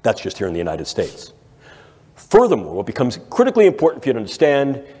 That's just here in the United States. Furthermore, what becomes critically important for you to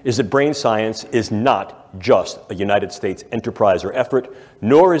understand is that brain science is not just a United States enterprise or effort,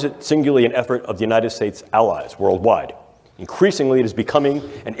 nor is it singularly an effort of the United States allies worldwide. Increasingly, it is becoming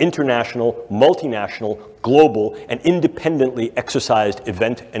an international, multinational, global, and independently exercised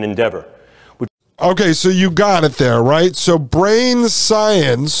event and endeavor. Okay, so you got it there, right? So brain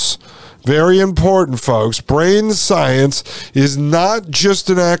science, very important, folks. Brain science is not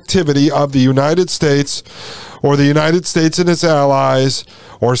just an activity of the United States or the United States and its allies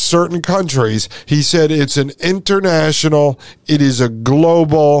or certain countries. He said it's an international, it is a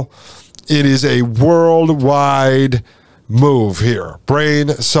global, it is a worldwide move here. Brain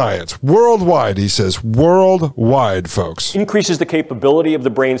science. Worldwide, he says. Worldwide, folks. Increases the capability of the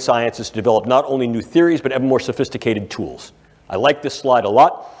brain sciences to develop not only new theories, but ever more sophisticated tools. I like this slide a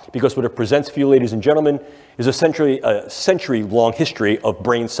lot because what it presents for you, ladies and gentlemen, is a century-long history of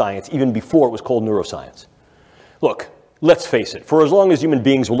brain science, even before it was called neuroscience. Look, let's face it. For as long as human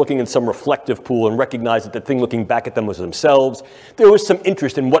beings were looking in some reflective pool and recognized that the thing looking back at them was themselves, there was some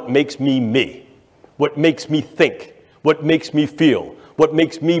interest in what makes me, what makes me think, what makes me feel, what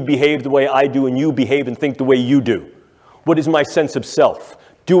makes me behave the way I do and you behave and think the way you do. What is my sense of self?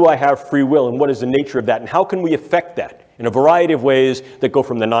 Do I have free will, and what is the nature of that? And how can we affect that in a variety of ways that go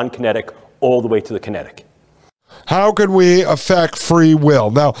from the non-kinetic all the way to the kinetic? How can we affect free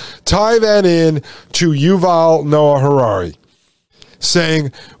will? Now, tie that in to Yuval Noah Harari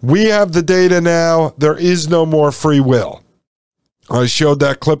saying, we have the data now, there is no more free will. I showed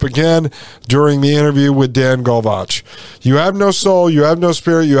that clip again during the interview with Dan Golvach. You have no soul, you have no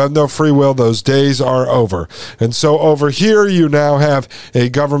spirit, you have no free will. Those days are over. And so over here, you now have a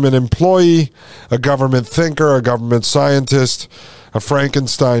government employee, a government thinker, a government scientist, a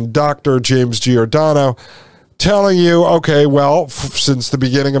Frankenstein doctor, James Giordano, telling you, okay, well, since the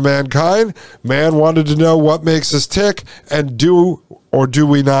beginning of mankind, man wanted to know what makes us tick, and do or do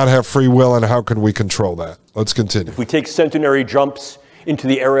we not have free will, and how can we control that? Let's continue. If we take centenary jumps into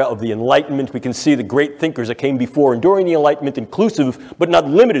the era of the Enlightenment, we can see the great thinkers that came before and during the Enlightenment, inclusive but not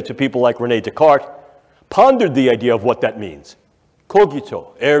limited to people like Rene Descartes, pondered the idea of what that means.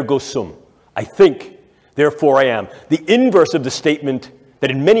 Cogito, ergo sum. I think, therefore I am. The inverse of the statement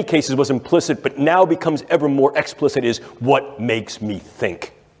that in many cases was implicit but now becomes ever more explicit is what makes me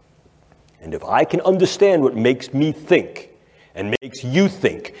think. And if I can understand what makes me think and makes you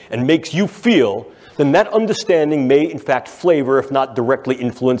think and makes you feel, then that understanding may in fact flavor, if not directly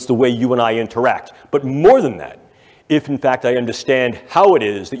influence, the way you and I interact. But more than that, if in fact I understand how it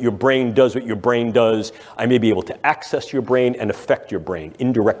is that your brain does what your brain does, I may be able to access your brain and affect your brain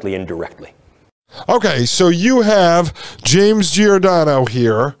indirectly and directly. Okay, so you have James Giordano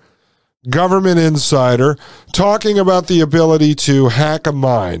here, government insider, talking about the ability to hack a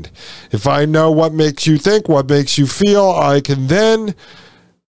mind. If I know what makes you think, what makes you feel, I can then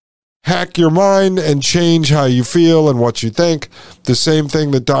hack your mind and change how you feel and what you think. The same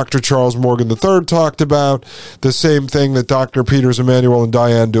thing that Dr. Charles Morgan III talked about, the same thing that Dr. Peters Emanuel and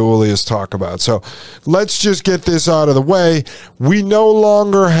Diane DeUlius talk about. So let's just get this out of the way. We no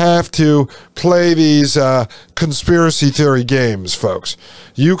longer have to play these conspiracy theory games, folks.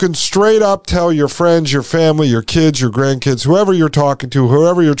 You can straight up tell your friends, your family, your kids, your grandkids, whoever you're talking to,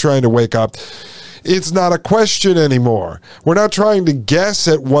 whoever you're trying to wake up, it's not a question anymore. We're not trying to guess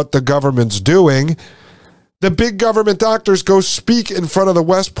at what the government's doing. The big government doctors go speak in front of the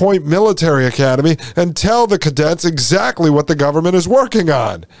West Point Military Academy and tell the cadets exactly what the government is working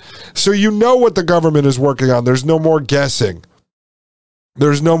on. So you know what the government is working on. There's no more guessing.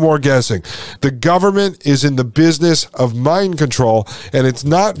 There's no more guessing. The government is in the business of mind control, and it's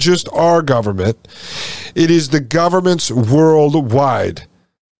not just our government. It is the governments worldwide.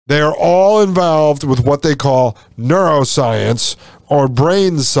 They are all involved with what they call neuroscience or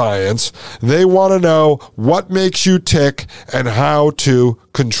brain science. They want to know what makes you tick and how to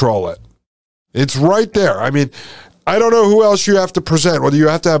control it. It's right there. I mean, I don't know who else you have to present. Whether you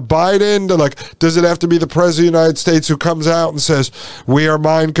have to have Biden, does it have to be the President of the United States who comes out and says, we are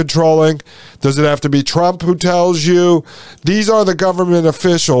mind controlling? Does it have to be Trump who tells you? These are the government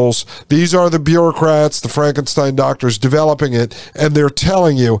officials. These are the bureaucrats, the Frankenstein doctors developing it, and they're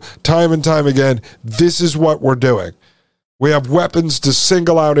telling you time and time again, this is what we're doing. We have weapons to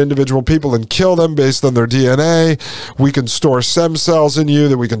single out individual people and kill them based on their DNA. We can store stem cells in you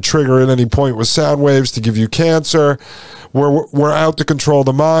that we can trigger at any point with sound waves to give you cancer. We're out to control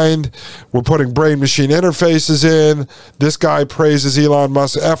the mind. We're putting brain-machine interfaces in. This guy praises Elon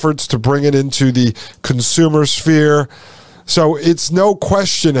Musk's efforts to bring it into the consumer sphere. So it's no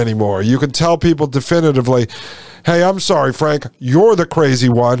question anymore. You can tell people definitively, hey, I'm sorry, Frank, you're the crazy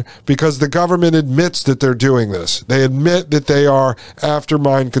one, because the government admits that they're doing this. They admit that they are after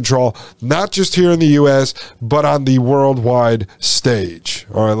mind control, not just here in the U.S., but on the worldwide stage.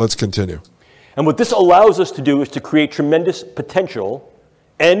 All right, let's continue. And what this allows us to do is to create tremendous potential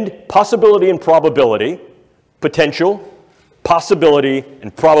and possibility and probability, potential, possibility,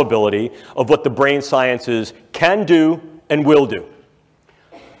 and probability of what the brain sciences can do and will do.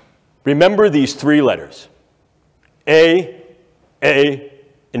 Remember these three letters. A,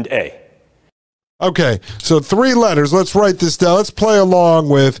 and A. Okay, so three letters. Let's write this down. Let's play along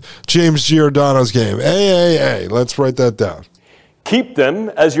with James Giordano's game. A. Let's write that down. Keep them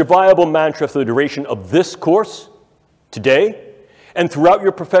as your viable mantra for the duration of this course, today, and throughout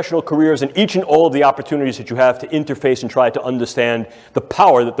your professional careers and each and all of the opportunities that you have to interface and try to understand the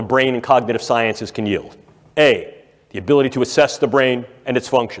power that the brain and cognitive sciences can yield. A, the ability to assess the brain and its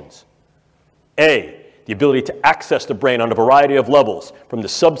functions. A, the ability to access the brain on a variety of levels, from the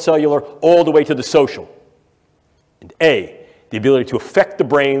subcellular all the way to the social. And A, the ability to affect the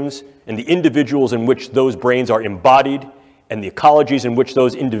brains and the individuals in which those brains are embodied and the ecologies in which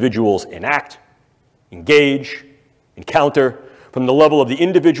those individuals enact, engage, encounter, from the level of the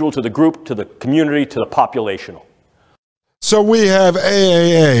individual to the group to the community to the populational. So we have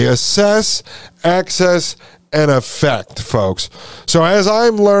AAA, assess, access, and affect, folks. So as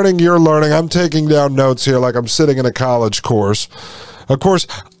I'm learning, you're learning. I'm taking down notes here like I'm sitting in a college course. Of course,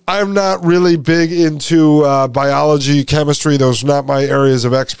 I'm not really big into biology, chemistry. Those are not my areas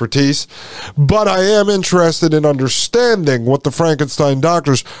of expertise. But I am interested in understanding what the Frankenstein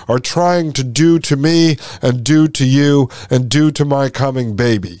doctors are trying to do to me and do to you and do to my coming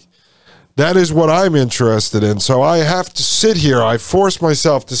baby. That is what I'm interested in. So I have to sit here. I force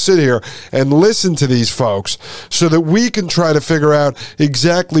myself to sit here and listen to these folks so that we can try to figure out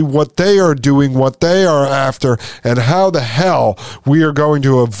exactly what they are doing, what they are after, and how the hell we are going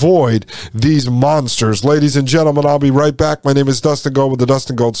to avoid these monsters. Ladies and gentlemen, I'll be right back. My name is Dustin Gold with the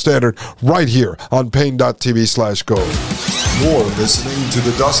Dustin Gold Standard right here on Pain.tv/gold. You're listening to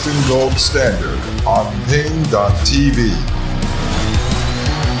the Dustin Gold Standard on Pain.tv.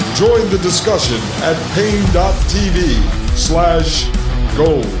 Join the discussion at Pain.tv.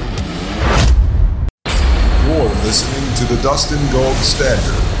 Gold. You're listening to the Dustin Gold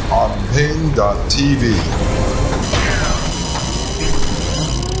Standard on Pain.tv.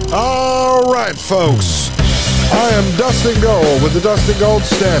 All right, folks. I am Dustin Gold with the Dustin Gold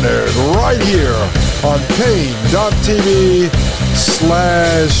Standard right here on Pain.tv/gold.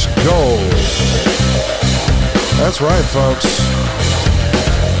 That's right, folks.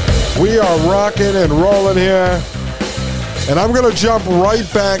 We are rocking and rolling here. And I'm going to jump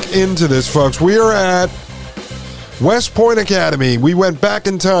right back into this, folks. We are at West Point Academy. We went back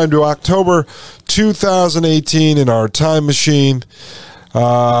in time to October 2018 in our time machine.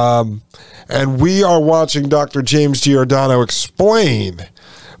 And we are watching Dr. James Giordano explain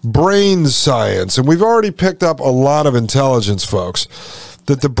brain science. And we've already picked up a lot of intelligence, folks,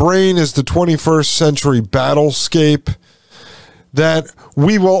 that the brain is the 21st century battlescape, that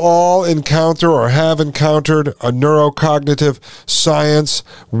we will all encounter or have encountered a neurocognitive science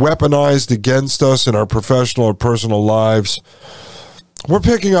weaponized against us in our professional or personal lives. We're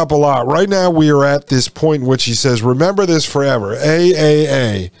picking up a lot. Right now, we are at this point in which he says, remember this forever,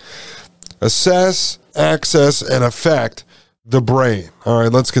 AAA, assess, access, and affect the brain. All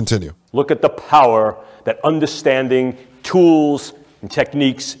right, let's continue. Look at the power that understanding tools and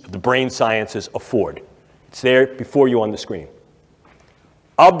techniques of the brain sciences afford. It's there before you on the screen.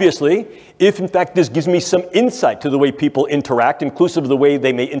 Obviously, if in fact this gives me some insight to the way people interact, inclusive of the way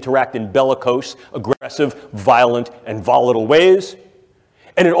they may interact in bellicose, aggressive, violent, and volatile ways,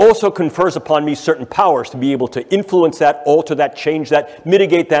 and it also confers upon me certain powers to be able to influence that, alter that, change that,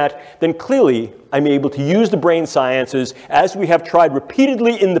 mitigate that, then clearly I'm able to use the brain sciences, as we have tried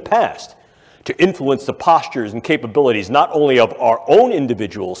repeatedly in the past, to influence the postures and capabilities not only of our own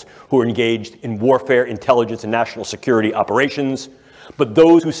individuals who are engaged in warfare, intelligence, and national security operations, but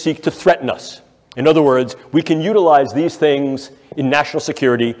those who seek to threaten us. In other words, we can utilize these things in national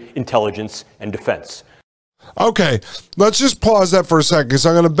security, intelligence, and defense. Okay, let's just pause that for a second, because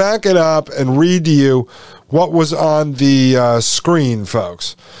I'm going to back it up and read to you what was on the screen,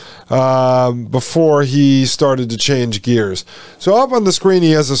 folks, before he started to change gears. So up on the screen,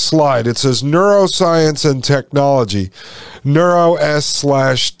 he has a slide. It says Neuroscience and Technology, Neuro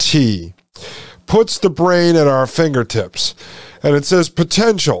S/T, puts the brain at our fingertips. And it says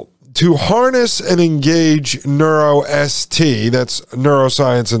potential to harness and engage Neuro ST, that's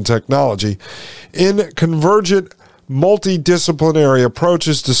neuroscience and technology, in convergent multidisciplinary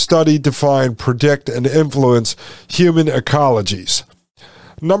approaches to study, define, predict, and influence human ecologies.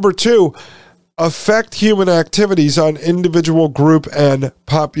 Number 2, affect human activities on individual, group, and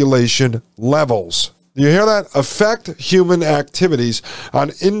population levels. Do you hear that? Affect human activities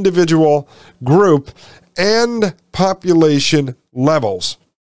on individual, group, and population levels.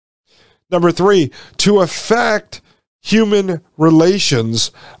 Number 3, to affect human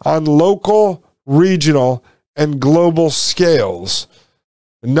relations on local, regional, and global scales.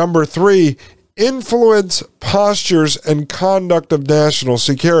 Number 3, influence postures and conduct of national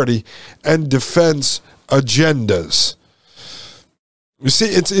security and defense agendas. You see,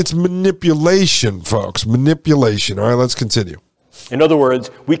 it's manipulation, folks. Manipulation. All right, let's continue. In other words,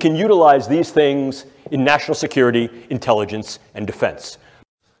 we can utilize these things in national security, intelligence, and defense.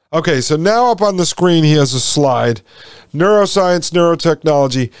 Okay, so now up on the screen, he has a slide. Neuroscience,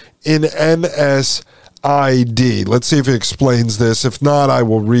 neurotechnology in NSID. Let's see if he explains this. If not, I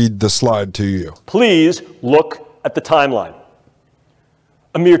will read the slide to you. Please look at the timeline.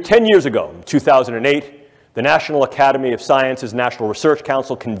 A mere 10 years ago, in 2008, the National Academy of Sciences National Research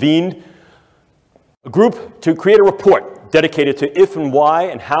Council convened a group to create a report dedicated to if and why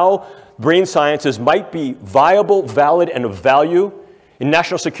and how brain sciences might be viable, valid, and of value in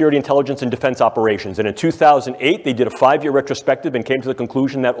national security, intelligence, and defense operations. And in 2008, they did a 5-year retrospective and came to the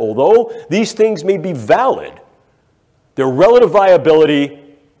conclusion that although these things may be valid, their relative viability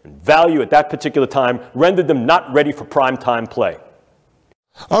and value at that particular time rendered them not ready for prime time play.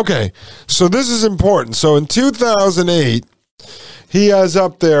 Okay, so this is important. So in 2008, he has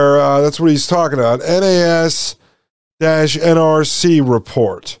up there, that's what he's talking about, NAS-NRC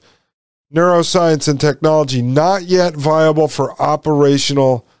report. Neuroscience and technology not yet viable for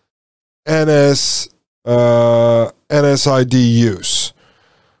operational NSID use.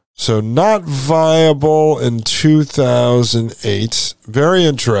 So not viable in 2008. Very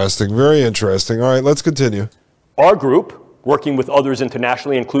interesting, very interesting. All right, let's continue. Our group, working with others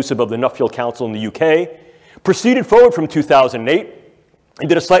internationally, inclusive of the Nuffield Council in the UK, proceeded forward from 2008 and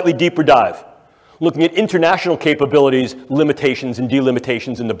did a slightly deeper dive, looking at international capabilities, limitations, and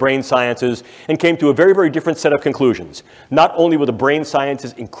delimitations in the brain sciences, and came to a very, very different set of conclusions. Not only were the brain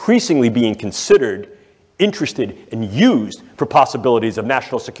sciences increasingly being considered interested and used for possibilities of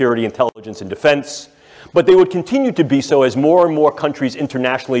national security, intelligence, and defense. But they would continue to be so as more and more countries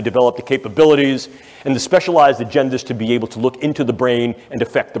internationally developed the capabilities and the specialized agendas to be able to look into the brain and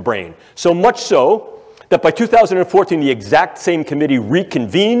affect the brain. So much so that by 2014, the exact same committee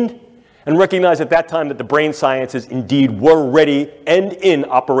reconvened and recognized at that time that the brain sciences indeed were ready and in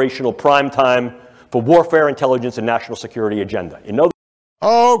operational prime time for warfare, intelligence, and national security agenda.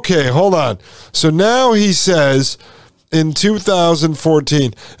 Okay, hold on. So now he says in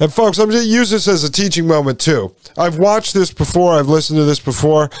 2014, and folks, I'm going to use this as a teaching moment too. I've watched this before, I've listened to this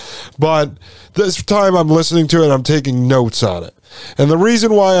before, but this time I'm listening to it, I'm taking notes on it. And the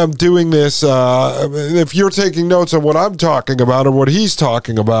reason why I'm doing this, if you're taking notes on what I'm talking about or what he's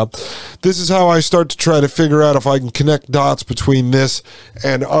talking about, this is how I start to try to figure out if I can connect dots between this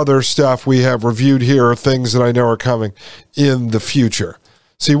and other stuff we have reviewed here or things that I know are coming in the future.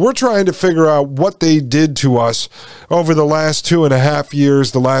 See, we're trying to figure out what they did to us over the last 2.5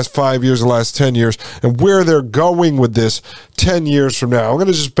 years, the last 5 years, the last 10 years, and where they're going with this 10 years from now. I'm going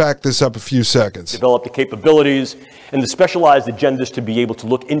to just back this up a few seconds. Develop the capabilities and the specialized agendas to be able to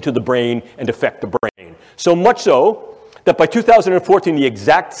look into the brain and affect the brain. So much so that by 2014, the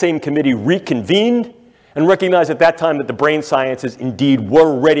exact same committee reconvened and recognized at that time that the brain sciences indeed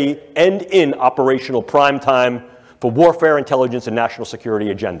were ready and in operational prime time for warfare, intelligence, and national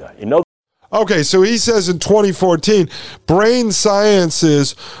security agenda. Okay, so he says in 2014, brain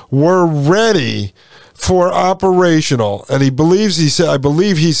sciences were ready for operational, and I believe he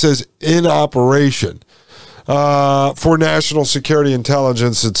says in operation for national security,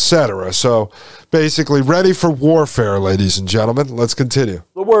 intelligence, etc. So basically ready for warfare, ladies and gentlemen. Let's continue.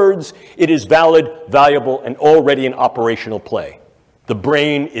 The words, it is valid, valuable, and already in operational play. The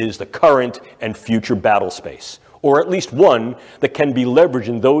brain is the current and future battle space, or at least one that can be leveraged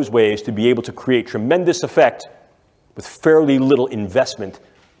in those ways to be able to create tremendous effect with fairly little investment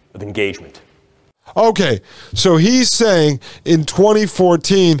of engagement. Okay, so he's saying in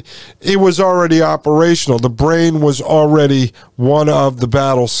 2014, it was already operational. The brain was already one of the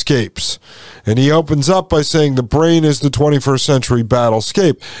battlescapes. And he opens up by saying the brain is the 21st century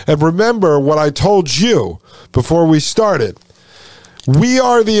battlescape. And remember what I told you before we started. We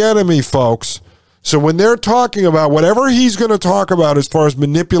are the enemy, folks. So when they're talking about whatever he's going to talk about as far as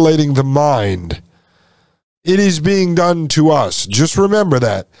manipulating the mind, it is being done to us. Just remember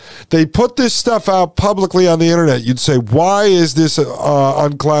that. They put this stuff out publicly on the internet. You'd say, why is this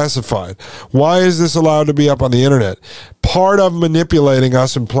unclassified? Why is this allowed to be up on the internet? Part of manipulating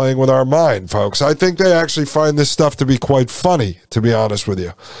us and playing with our mind, folks. I think they actually find this stuff to be quite funny, to be honest with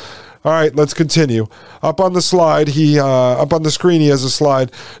you. All right, let's continue. Up on the slide, up on the screen, he has a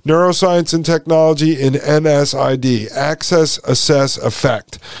slide. Neuroscience and technology in NSID. Access, assess,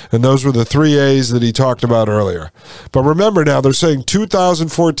 affect. And those were the 3 A's that he talked about earlier. But remember now, they're saying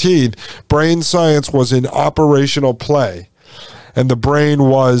 2014, brain science was in operational play. And the brain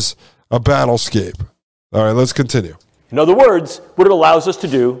was a battlescape. All right, let's continue. In other words, what it allows us to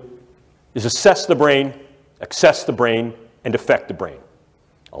do is assess the brain, access the brain, and affect the brain.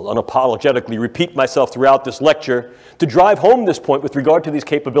 I'll unapologetically repeat myself throughout this lecture to drive home this point with regard to these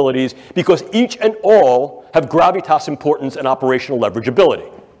capabilities because each and all have gravitas importance and operational leverageability.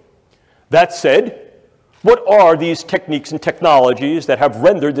 That said, what are these techniques and technologies that have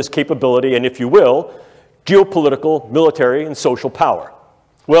rendered this capability and, if you will, geopolitical, military, and social power?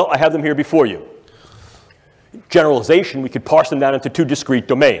 Well, I have them here before you. Generalization, we could parse them down into 2 discrete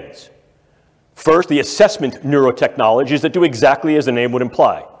domains. First, the assessment neurotechnologies that do exactly as the name would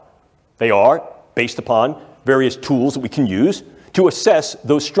imply. They are based upon various tools that we can use to assess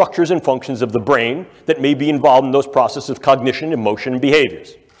those structures and functions of the brain that may be involved in those processes of cognition, emotion, and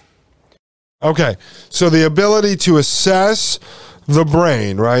behaviors. Okay, so the ability to assess the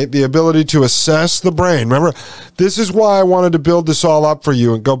brain, right? The ability to assess the brain. Remember, this is why I wanted to build this all up for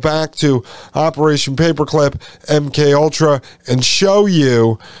you and go back to Operation Paperclip, MK Ultra, and show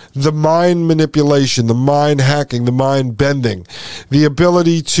you the mind manipulation, the mind hacking, the mind bending, the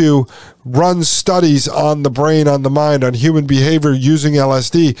ability to run studies on the brain, on the mind, on human behavior using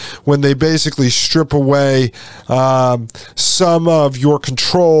LSD when they basically strip away some of your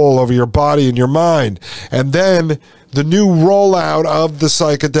control over your body and your mind. And then the new rollout of the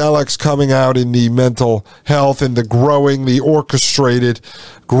psychedelics coming out in the mental health and the orchestrated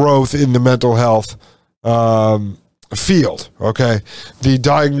growth in the mental health field, okay? The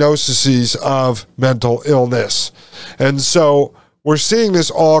diagnoses of mental illness. And so we're seeing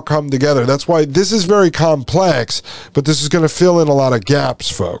this all come together. That's why this is very complex, but this is going to fill in a lot of gaps,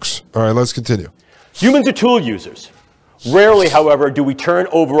 folks. All right, let's continue. Humans are tool users. Rarely, however, do we turn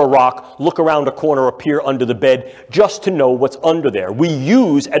over a rock, look around a corner, or peer under the bed just to know what's under there. We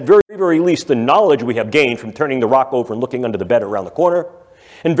use, at very, very least, the knowledge we have gained from turning the rock over and looking under the bed or around the corner.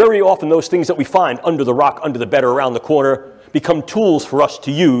 And very often, those things that we find under the rock, under the bed, or around the corner become tools for us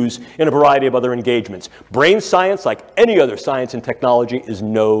to use in a variety of other engagements. Brain science, like any other science and technology, is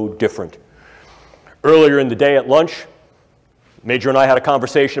no different. Earlier in the day at lunch, Major and I had a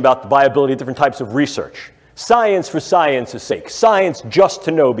conversation about the viability of different types of research. Science for science's sake. Science just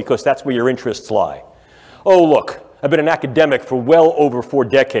to know because that's where your interests lie. Oh, look, I've been an academic for well over 4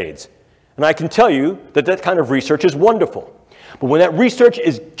 decades. And I can tell you that that kind of research is wonderful. But when that research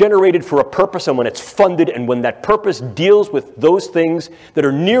is generated for a purpose and when it's funded and when that purpose deals with those things that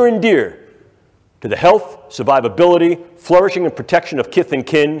are near and dear to the health, survivability, flourishing, and protection of kith and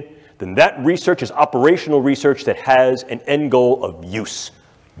kin, then that research is operational research that has an end goal of use.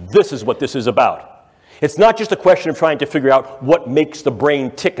 This is what this is about. It's not just a question of trying to figure out what makes the brain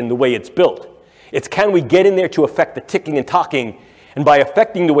tick and the way it's built. It's can we get in there to affect the ticking and talking, and by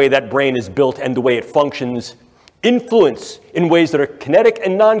affecting the way that brain is built and the way it functions, influence in ways that are kinetic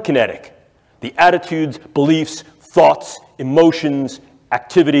and non-kinetic, the attitudes, beliefs, thoughts, emotions,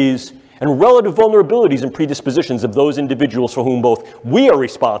 activities, and relative vulnerabilities and predispositions of those individuals for whom both we are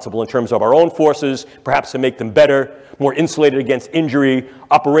responsible in terms of our own forces, perhaps to make them better, more insulated against injury,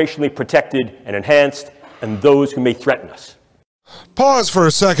 operationally protected and enhanced, and those who may threaten us. Pause for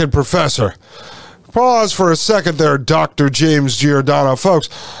a second, Professor. Pause for a second there, Dr. James Giordano. Folks,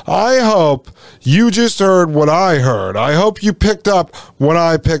 I hope you just heard what I heard. I hope you picked up what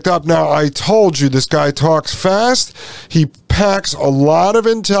I picked up. Now, I told you this guy talks fast. He packs a lot of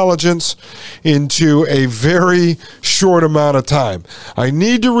intelligence into a very short amount of time. I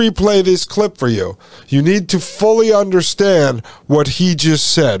need to replay this clip for you. You need to fully understand what he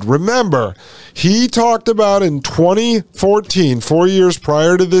just said. Remember, he talked about in 2014, 4 years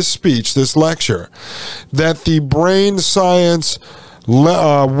prior to this speech, this lecture, that the brain science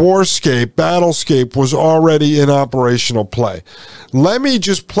Battlescape was already in operational play. Let me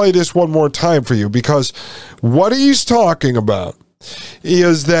just play this one more time for you, because what he's talking about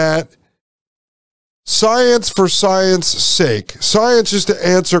is that science for science's sake, science just to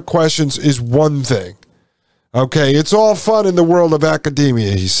answer questions is one thing. Okay, it's all fun in the world of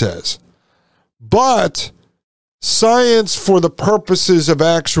academia, he says. But science for the purposes of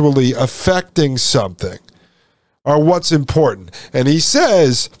actually affecting something are what's important. And he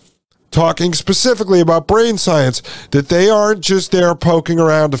says, talking specifically about brain science, that they aren't just there poking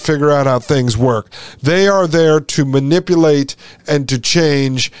around to figure out how things work. They are there to manipulate and to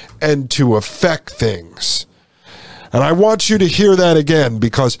change and to affect things. And I want you to hear that again,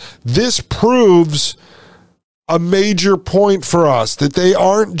 because this proves a major point for us, that they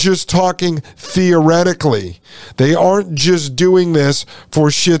aren't just talking theoretically. They aren't just doing this for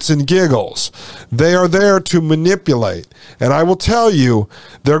shits and giggles. They are there to manipulate. And I will tell you,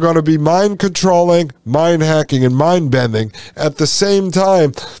 they're going to be mind controlling, mind hacking, and mind bending. At the same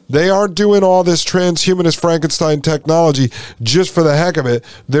time, they aren't doing all this transhumanist Frankenstein technology just for the heck of it.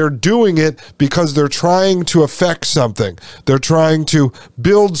 They're doing it because they're trying to affect something. They're trying to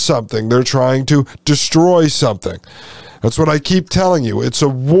build something. They're trying to destroy something. That's what I keep telling you. It's a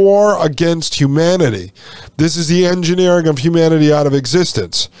war against humanity. This is the engineering of humanity out of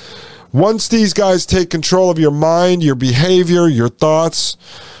existence. Once these guys take control of your mind, your behavior, your thoughts,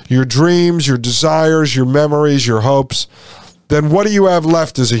 your dreams, your desires, your memories, your hopes, then what do you have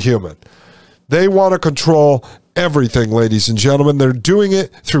left as a human? They want to control everything, ladies and gentlemen. They're doing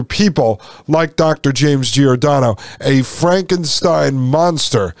it through people like Dr. James Giordano, a Frankenstein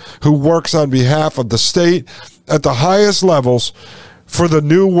monster who works on behalf of the state at the highest levels for the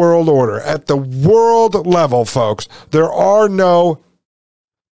New World Order. At the world level, folks, there are no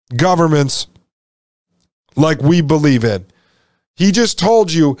governments like we believe in. He just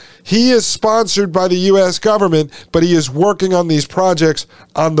told you he is sponsored by the U.S. government, but he is working on these projects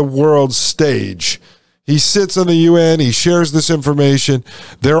on the world stage. He sits in the UN. He shares this information.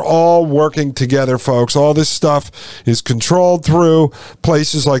 They're all working together, folks. All this stuff is controlled through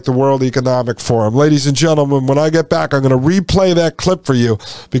places like the World Economic Forum. Ladies and gentlemen, when I get back, I'm going to replay that clip for you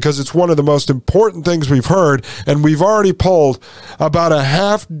because it's one of the most important things we've heard, and we've already pulled about a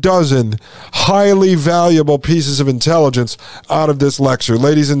half dozen highly valuable pieces of intelligence out of this lecture.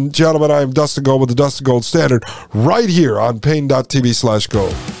 Ladies and gentlemen, I am Dustin Gold with the Dustin Gold Standard right here on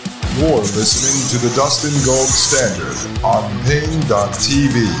Pain.tv/gold. You're listening to the Dustin Gold Standard on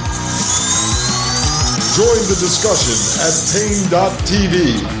Pain.tv. Join the discussion at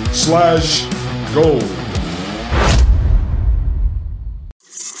Pain.tv/gold.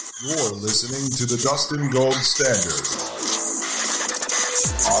 You're listening to the Dustin Gold Standard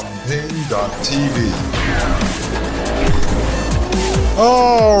on Pain.tv.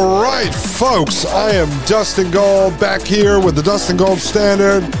 All right, folks, I am Dustin Gold back here with the Dustin Gold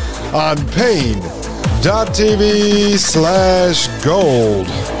Standard on Pain.tv/gold.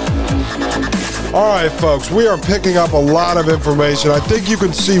 All right, folks, we are picking up a lot of information. I think you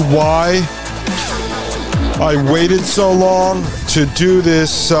can see why I waited so long to do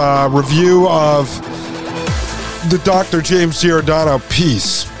this review of the Dr. James Giordano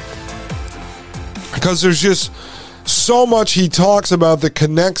piece, because there's just so much he talks about that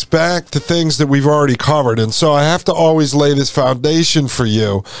connects back to things that we've already covered. And so I have to always lay this foundation for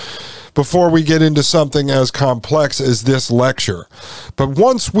you before we get into something as complex as this lecture. But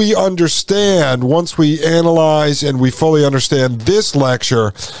once we understand, once we analyze and we fully understand this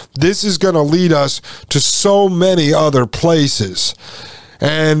lecture, this is going to lead us to so many other places.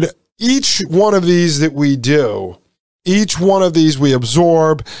 And each one of these that we do, each one of these we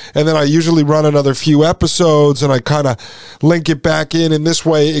absorb, and then I usually run another few episodes and I kind of link it back in. And this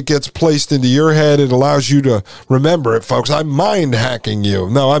way it gets placed into your head. It allows you to remember it, folks. I'm mind hacking you.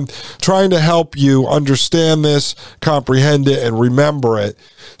 No, I'm trying to help you understand this, comprehend it, and remember it,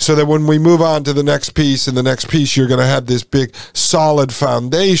 so that when we move on to the next piece, and the next piece, you're going to have this big solid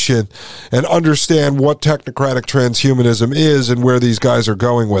foundation and understand what technocratic transhumanism is and where these guys are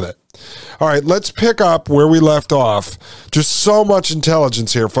going with it. All right, let's pick up where we left off. Just so much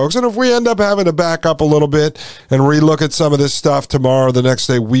intelligence here, folks. And if we end up having to back up a little bit and relook at some of this stuff tomorrow or the next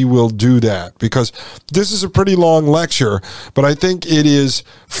day, we will do that, because this is a pretty long lecture, but I think it is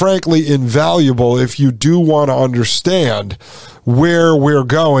frankly invaluable if you do want to understand where we're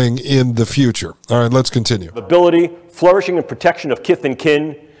going in the future. All right, let's continue. Ability, flourishing, and protection of kith and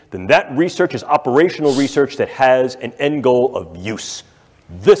kin, then that research is operational research that has an end goal of use.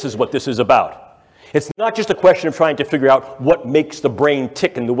 This is what this is about. It's not just a question of trying to figure out what makes the brain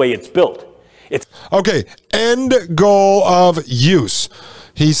tick in the way it's built. It's okay, end goal of use.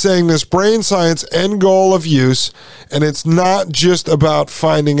 He's saying this brain science end goal of use, and it's not just about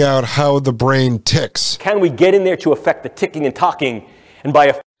finding out how the brain ticks. Can we get in there to affect the ticking and talking? And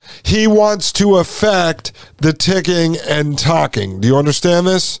he wants to affect the ticking and talking. Do you understand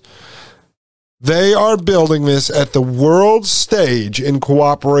this? They are building this at the world stage in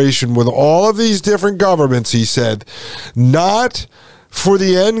cooperation with all of these different governments, he said, not for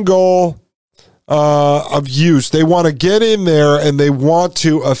the end goal of use. They want to get in there and they want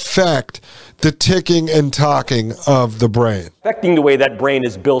to affect the ticking and talking of the brain. Affecting the way that brain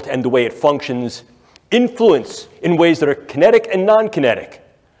is built and the way it functions, influence in ways that are kinetic and non-kinetic.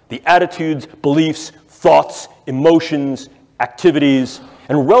 The attitudes, beliefs, thoughts, emotions, activities,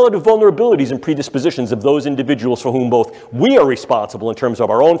 and relative vulnerabilities and predispositions of those individuals for whom both we are responsible in terms of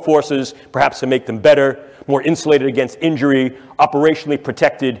our own forces, perhaps to make them better, more insulated against injury, operationally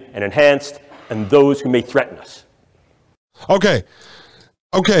protected and enhanced, and those who may threaten us. Okay,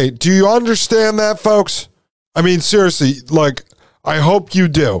 do you understand that, folks? I mean, seriously, like, I hope you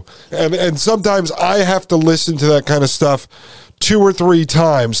do. And sometimes I have to listen to that kind of stuff 2 or 3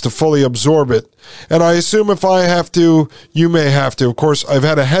 times to fully absorb it. And I assume if I have to, you may have to. Of course, I've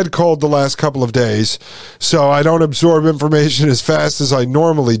had a head cold the last couple of days, so I don't absorb information as fast as I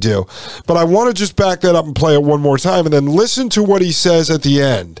normally do. But I want to just back that up and play it one more time and then listen to what he says at the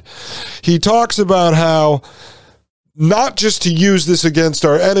end. He talks about how not just to use this against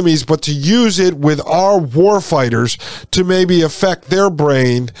our enemies, but to use it with our warfighters to maybe affect their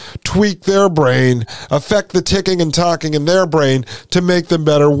brain, tweak their brain, affect the ticking and talking in their brain to make them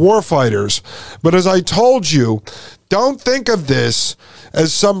better warfighters. But as I told you, don't think of this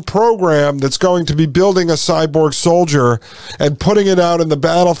as some program that's going to be building a cyborg soldier and putting it out in the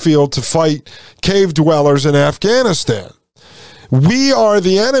battlefield to fight cave dwellers in Afghanistan. We are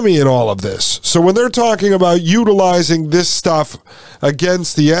the enemy in all of this. So when they're talking about utilizing this stuff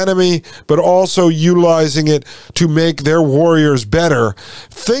against the enemy, but also utilizing it to make their warriors better,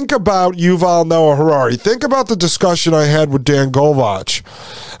 think about Yuval Noah Harari. Think about the discussion I had with Dan Golvach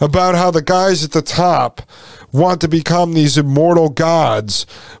about how the guys at the top want to become these immortal gods,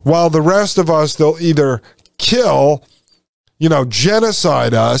 while the rest of us, they'll either kill,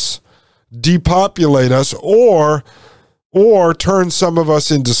 genocide us, depopulate us, or turn some of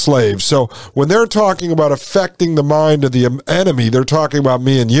us into slaves. So when they're talking about affecting the mind of the enemy, they're talking about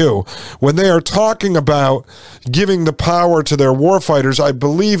me and you. When they are talking about giving the power to their warfighters, I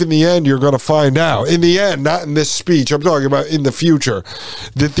believe in the end you're going to find out. In the end, not in this speech, I'm talking about in the future,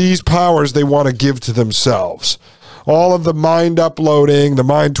 that these powers they want to give to themselves. all of the mind uploading, the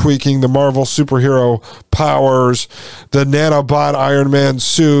mind tweaking, the Marvel superhero powers, the nanobot Iron Man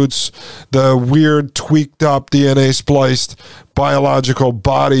suits, the weird tweaked up DNA spliced biological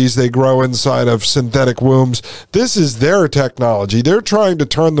bodies they grow inside of synthetic wombs. This is their technology. They're trying to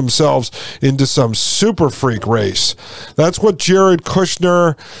turn themselves into some super freak race. That's what Jared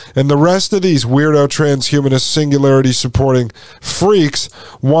Kushner and the rest of these weirdo transhumanist singularity supporting freaks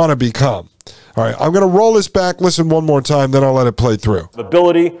want to become. All right, I'm going to roll this back, listen one more time, then I'll let it play through.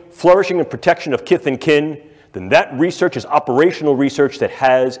 Ability, flourishing, and protection of kith and kin, then that research is operational research that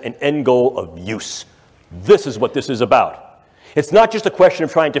has an end goal of use. This is what this is about. It's not just a question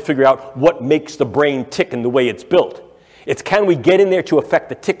of trying to figure out what makes the brain tick in the way it's built. It's can we get in there to affect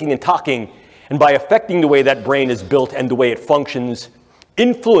the ticking and talking, and by affecting the way that brain is built and the way it functions,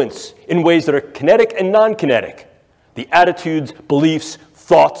 influence in ways that are kinetic and non-kinetic. The attitudes, beliefs,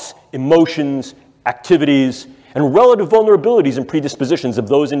 thoughts, emotions, activities, and relative vulnerabilities and predispositions of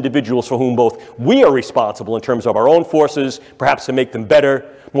those individuals for whom both we are responsible in terms of our own forces, perhaps to make them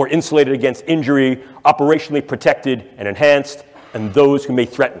better, more insulated against injury, operationally protected and enhanced, and those who may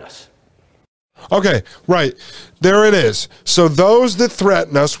threaten us. Okay, right. There it is. So those that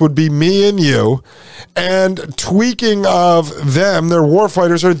threaten us would be me and you, and tweaking of them, their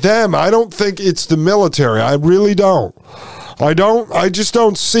warfighters are them. I don't think it's the military. I really don't. I just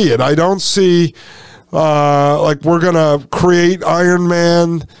don't see it. I don't see like we're going to create Iron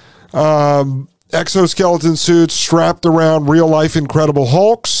Man exoskeleton suits strapped around real-life Incredible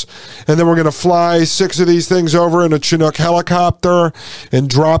Hulks, and then we're going to fly 6 of these things over in a Chinook helicopter and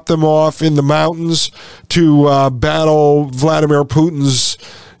drop them off in the mountains to battle Vladimir Putin's,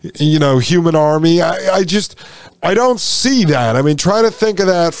 human army. I don't see that. I mean, try to think of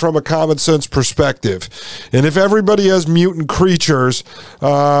that from a common sense perspective. And if everybody has mutant creatures,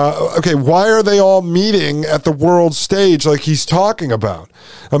 why are they all meeting at the world stage like he's talking about?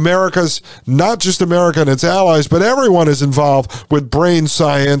 America's, not just America and its allies, but everyone is involved with brain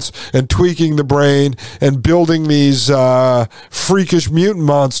science and tweaking the brain and building these freakish mutant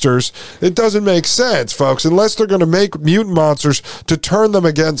monsters. It doesn't make sense, folks. Unless they're going to make mutant monsters to turn them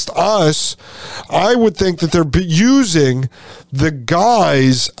against us, I would think that they're using the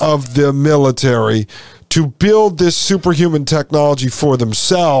guise of the military to build this superhuman technology for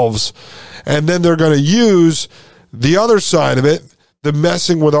themselves, and then they're going to use the other side of it, the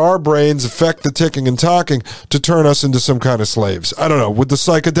messing with our brains, affect the ticking and talking, to turn us into some kind of slaves. I don't know, with the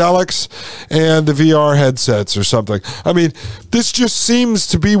psychedelics and the VR headsets or something. I mean, this just seems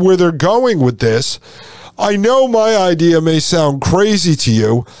to be where they're going with this. I know my idea may sound crazy to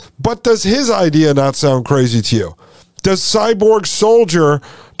you, but does his idea not sound crazy to you? Does Cyborg Soldier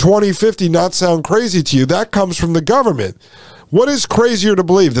 2050 not sound crazy to you? That comes from the government. What is crazier to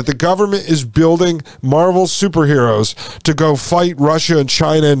believe, that the government is building Marvel superheroes to go fight Russia and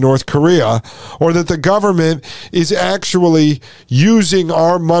China and North Korea, or that the government is actually using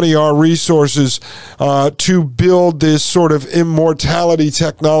our money, our resources, to build this sort of immortality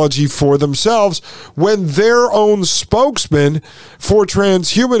technology for themselves, when their own spokesman for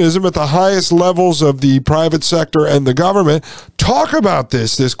transhumanism at the highest levels of the private sector and the government talk about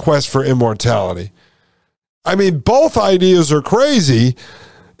this quest for immortality? I mean, both ideas are crazy,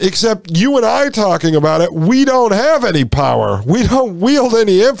 except you and I talking about it, we don't have any power. We don't wield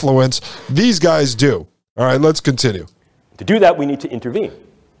any influence. These guys do. All right, let's continue. To do that, we need to intervene.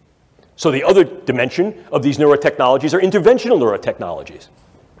 So the other dimension of these neurotechnologies are interventional neurotechnologies.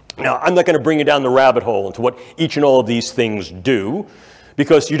 Now, I'm not going to bring you down the rabbit hole into what each and all of these things do,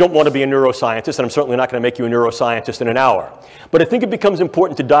 because you don't want to be a neuroscientist, and I'm certainly not going to make you a neuroscientist in an hour. But I think it becomes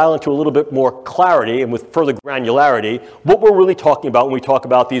important to dial into a little bit more clarity and with further granularity what we're really talking about when we talk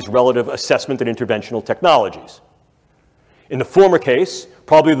about these relative assessment and interventional technologies. In the former case,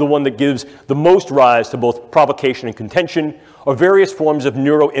 probably the one that gives the most rise to both provocation and contention, are various forms of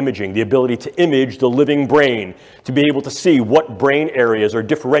neuroimaging, the ability to image the living brain, to be able to see what brain areas are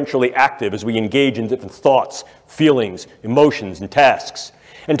differentially active as we engage in different thoughts, feelings, emotions, and tasks,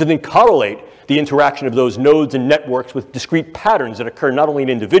 and to then correlate the interaction of those nodes and networks with discrete patterns that occur not only in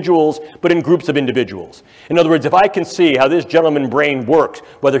individuals, but in groups of individuals. In other words, if I can see how this gentleman's brain works,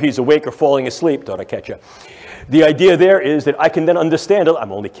 whether he's awake or falling asleep, thought I catch you. The idea there is that I can then understand,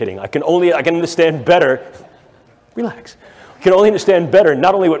 I'm only kidding, I can understand better, relax, I can only understand better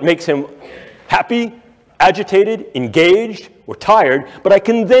not only what makes him happy, agitated, engaged, or tired, but I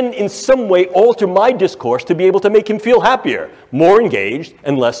can then in some way alter my discourse to be able to make him feel happier, more engaged,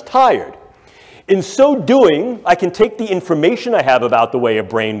 and less tired. In so doing, I can take the information I have about the way a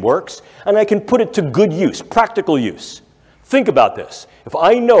brain works, and I can put it to good use, practical use. Think about this. If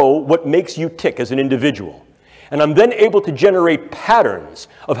I know what makes you tick as an individual, And I'm then able to generate patterns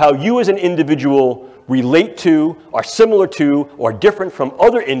of how you as an individual relate to, are similar to, or different from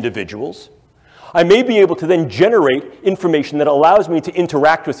other individuals. I may be able to then generate information that allows me to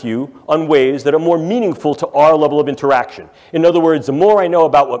interact with you on ways that are more meaningful to our level of interaction. In other words, the more I know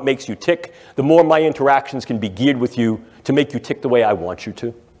about what makes you tick, the more my interactions can be geared with you to make you tick the way I want you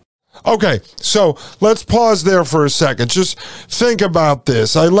to. Okay, so let's pause there for a second. Just think about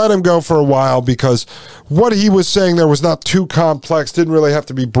this. I let him go for a while because what he was saying there was not too complex, didn't really have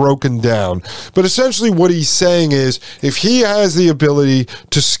to be broken down. But essentially what he's saying is if he has the ability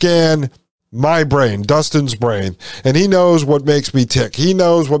to scan my brain, Dustin's brain, and he knows what makes me tick. He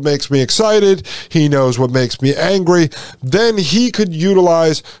knows what makes me excited. He knows what makes me angry. Then he could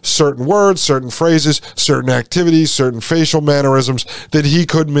utilize certain words, certain phrases, certain activities, certain facial mannerisms that he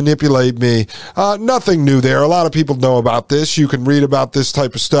could manipulate me. Nothing new there. A lot of people know about this. You can read about this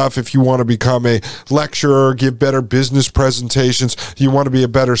type of stuff if you want to become a lecturer, give better business presentations, you want to be a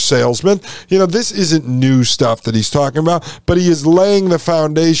better salesman. You know, this isn't new stuff that he's talking about, but he is laying the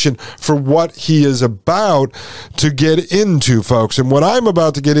foundation for what he is about to get into, folks. And what I'm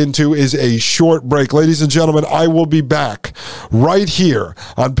about to get into is a short break. Ladies and gentlemen, I will be back right here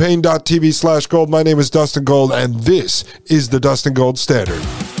on Pain.tv/gold. My name is Dustin Gold, and this is the Dustin Gold Standard.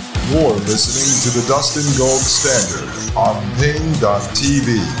 You're listening to the Dustin Gold Standard on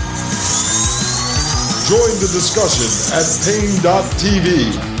Pain.tv. Join the discussion at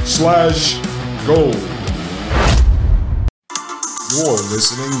Pain.tv/gold. You're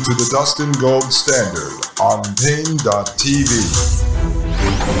listening to the Dustin Gold Standard on Pain.tv.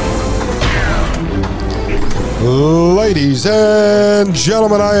 Ladies and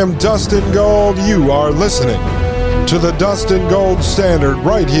gentlemen, I am Dustin Gold. You are listening to the Dustin Gold Standard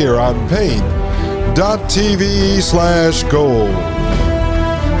right here on Pain.tv/gold.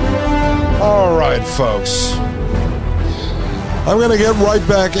 All right, folks. I'm going to get right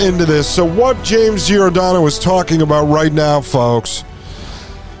back into this. So what James Giordano is talking about right now, folks,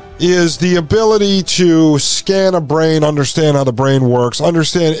 is the ability to scan a brain, understand how the brain works,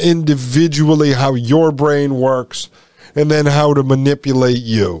 understand individually how your brain works, and then how to manipulate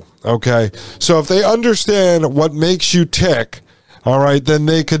you, okay? So if they understand what makes you tick, all right, then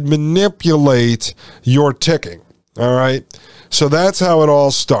they could manipulate your ticking, all right? So that's how it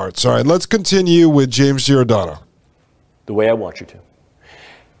all starts. All right, let's continue with James Giordano. The way I want you to.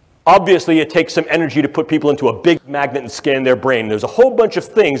 Obviously, it takes some energy to put people into a big magnet and scan their brain. There's a whole bunch of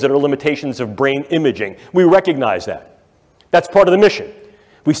things that are limitations of brain imaging. We recognize that. That's part of the mission.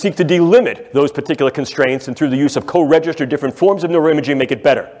 We seek to delimit those particular constraints and through the use of co-registered different forms of neuroimaging make it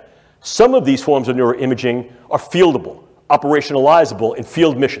better. Some of these forms of neuroimaging are fieldable, operationalizable in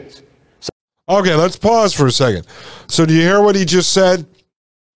field missions. Okay, let's pause for a second. So do you hear what he just said?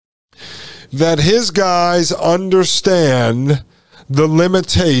 That his guys understand the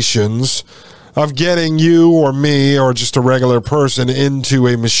limitations of getting you or me or just a regular person into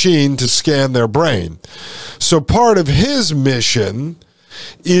a machine to scan their brain. So part of his mission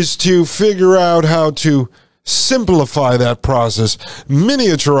is to figure out how to simplify that process,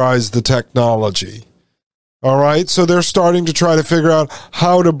 miniaturize the technology. All right, so they're starting to try to figure out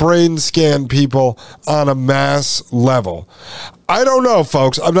how to brain scan people on a mass level. I don't know,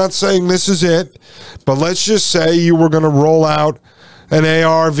 folks. I'm not saying this is it, but let's just say you were going to roll out an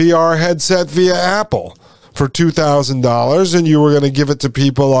AR, VR headset via Apple for $2,000, and you were going to give it to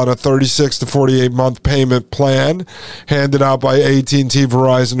people on a 36 to 48-month payment plan handed out by AT&T,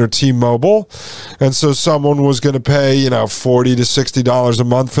 Verizon, or T-Mobile. And so someone was going to pay, $40 to $60 a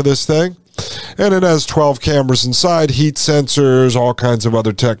month for this thing. And it has 12 cameras inside, heat sensors, all kinds of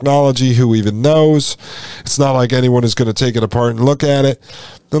other technology. Who even knows? It's not like anyone is going to take it apart and look at it.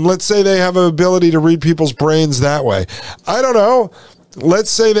 Then let's say they have an ability to read people's brains that way. I don't know.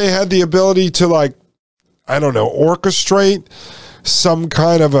 Let's say they had the ability to, orchestrate some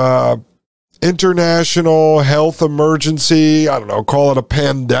kind of a international health emergency. I don't know, call it a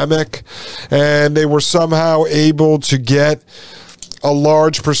pandemic. And they were somehow able to get a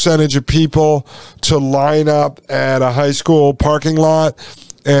large percentage of people to line up at a high school parking lot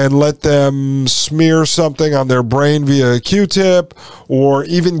and let them smear something on their brain via a Q-tip, or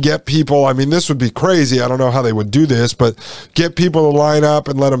even get people, this would be crazy, I don't know how they would do this, but get people to line up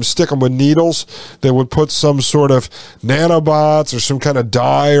and let them stick them with needles that would put some sort of nanobots or some kind of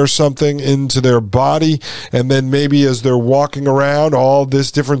dye or something into their body, and then maybe as they're walking around, all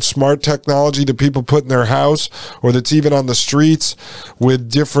this different smart technology that people put in their house, or that's even on the streets with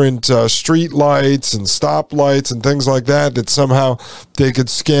different street lights and stop lights and things like that, that somehow they could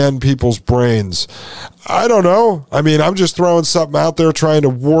scan people's brains. I don't know. I mean, I'm just throwing something out there trying to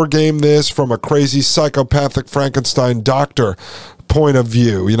war game this from a crazy psychopathic Frankenstein doctor point of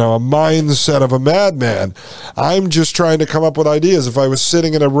view, a mindset of a madman. I'm just trying to come up with ideas. If I was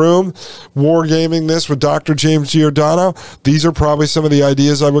sitting in a room wargaming this with Dr. James Giordano, these are probably some of the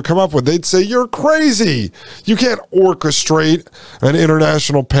ideas I would come up with. They'd say, you're crazy. You can't orchestrate an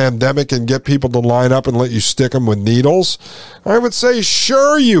international pandemic and get people to line up and let you stick them with needles. I would say,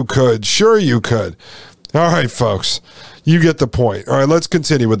 sure you could. Sure you could. All right, folks, you get the point. All right, let's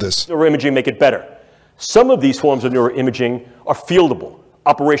continue with this. Neuroimaging make it better. Some of these forms of neuroimaging are fieldable,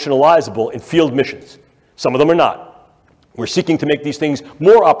 operationalizable in field missions. Some of them are not. We're seeking to make these things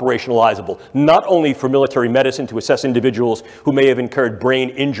more operationalizable, not only for military medicine to assess individuals who may have incurred brain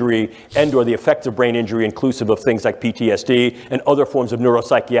injury and or the effects of brain injury inclusive of things like PTSD and other forms of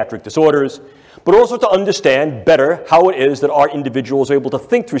neuropsychiatric disorders, but also to understand better how it is that our individuals are able to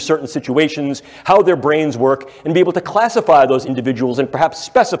think through certain situations, how their brains work, and be able to classify those individuals and perhaps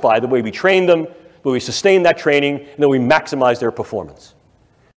specify the way we train them, where we sustain that training, and then we maximize their performance.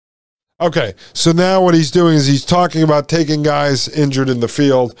 Okay, so now what he's doing is he's talking about taking guys injured in the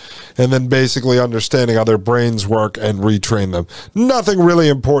field and then basically understanding how their brains work and retrain them. Nothing really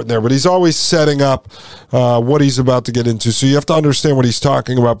important there, but he's always setting up what he's about to get into. So you have to understand what he's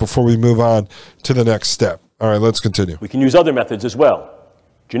talking about before we move on to the next step. All right, let's continue. We can use other methods as well.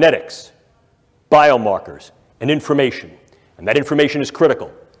 Genetics, biomarkers, and information. And that information is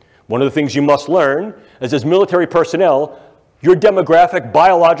critical. One of the things you must learn is as military personnel, your demographic,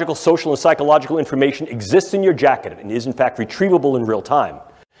 biological, social, and psychological information exists in your jacket and is in fact retrievable in real time.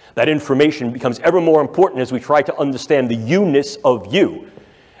 That information becomes ever more important as we try to understand the you-ness of you.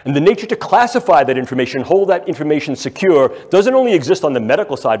 And the nature to classify that information, hold that information secure, doesn't only exist on the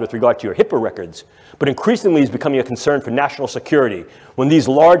medical side with regard to your HIPAA records, but increasingly is becoming a concern for national security when these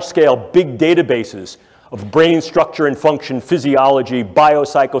large-scale big databases of brain structure and function, physiology,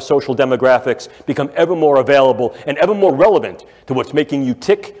 biopsychosocial demographics become ever more available and ever more relevant to what's making you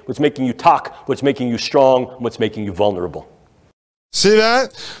tick, what's making you talk, what's making you strong, what's making you vulnerable. See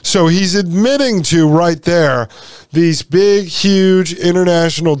that? So he's admitting to right there these big, huge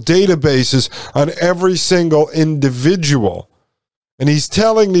international databases on every single individual. And he's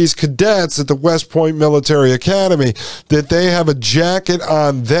telling these cadets at the West Point Military Academy that they have a jacket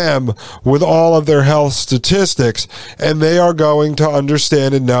on them with all of their health statistics, and they are going to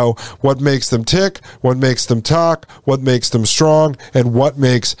understand and know what makes them tick, what makes them talk, what makes them strong, and what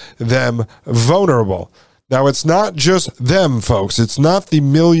makes them vulnerable. Now, it's not just them, folks. It's not the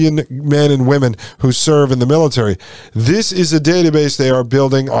million men and women who serve in the military. This is a database they are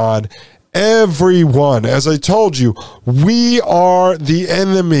building on everyone. As I told you, we are the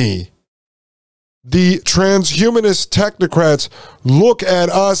enemy. The transhumanist technocrats look at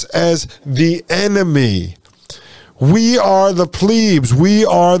us as the enemy. We are the plebes. We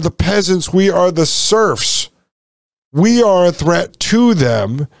are the peasants. We are the serfs. We are a threat to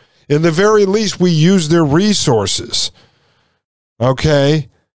them. In the very least, we use their resources. Okay?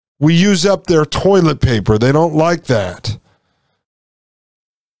 We use up their toilet paper. They don't like that.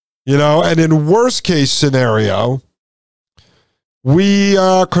 And in worst case scenario, we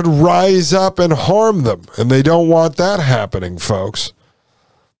could rise up and harm them. And they don't want that happening, folks.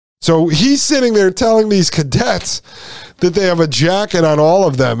 So he's sitting there telling these cadets that they have a jacket on all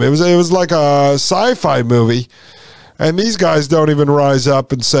of them. It was like a sci-fi movie. And these guys don't even rise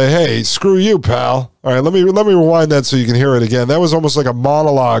up and say, hey, screw you, pal. All right, let me rewind that so you can hear it again. That was almost like a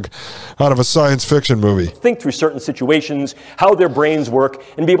monologue out of a science fiction movie. Think through certain situations, how their brains work,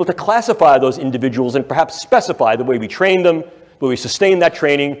 and be able to classify those individuals and perhaps specify the way we train them, the way we sustain that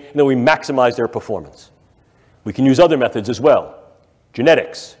training, and then we maximize their performance. We can use other methods as well.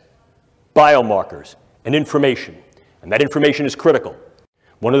 Genetics, biomarkers, and information. And that information is critical.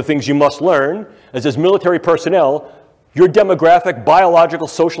 One of the things you must learn is as military personnel, your demographic, biological,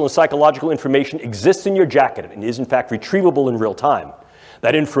 social, and psychological information exists in your jacket and is in fact retrievable in real time.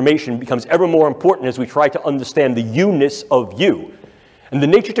 That information becomes ever more important as we try to understand the you-ness of you. And the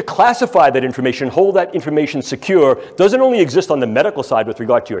nature to classify that information, hold that information secure, doesn't only exist on the medical side with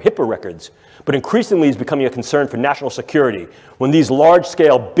regard to your HIPAA records, but increasingly is becoming a concern for national security when these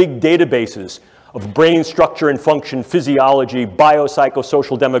large-scale big databases of brain structure and function, physiology,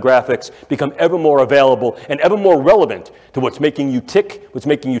 biopsychosocial demographics become ever more available and ever more relevant to what's making you tick, what's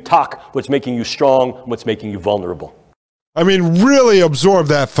making you talk, what's making you strong, what's making you vulnerable. I mean, really absorb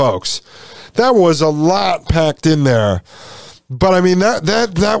that, folks. That was a lot packed in there. But I mean,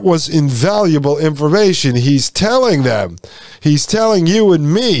 that was invaluable information. He's telling them. He's telling you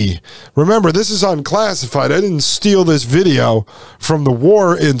and me. Remember, this is unclassified. I didn't steal this video from the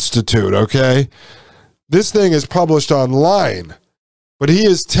War Institute, okay? This thing is published online. But he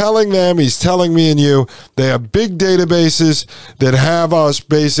is telling them, he's telling me and you, they have big databases that have us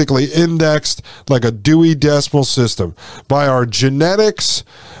basically indexed like a Dewey Decimal System by our genetics,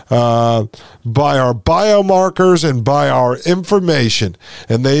 by our biomarkers, and by our information.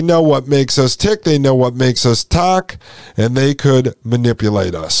 And they know what makes us tick, they know what makes us talk, and they could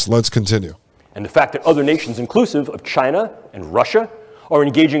manipulate us. Let's continue. And the fact that other nations, inclusive of China and Russia, are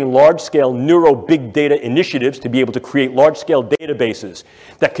engaging in large-scale neuro-big data initiatives to be able to create large-scale databases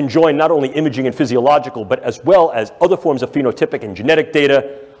that can join not only imaging and physiological, but as well as other forms of phenotypic and genetic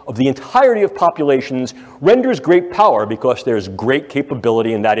data of the entirety of populations, renders great power because there's great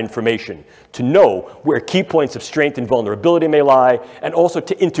capability in that information to know where key points of strength and vulnerability may lie, and also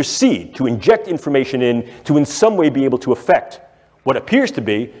to intercede, to inject information in some way be able to affect what appears to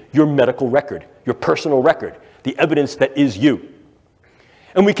be your medical record, your personal record, the evidence that is you.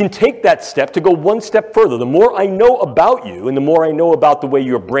 And we can take that step to go one step further. The more I know about you and the more I know about the way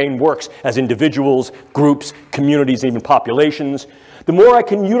your brain works as individuals, groups, communities, and even populations, the more I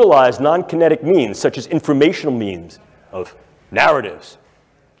can utilize non-kinetic means such as informational means of narratives,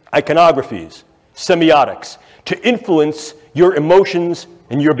 iconographies, semiotics to influence your emotions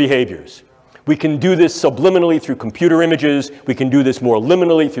and your behaviors. We can do this subliminally through computer images. We can do this more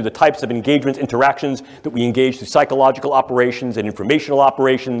liminally through the types of engagements, interactions that we engage through psychological operations and informational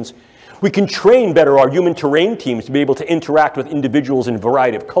operations. We can train better our human terrain teams to be able to interact with individuals in a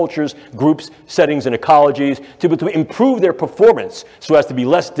variety of cultures, groups, settings, and ecologies to be able to improve their performance so as to be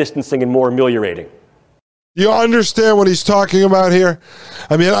less distancing and more ameliorating. You understand what he's talking about here?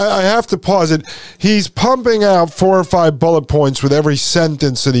 I mean, I have to pause it. He's pumping out 4 or 5 bullet points with every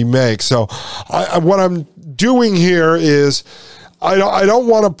sentence that he makes. So what I'm doing here is I don't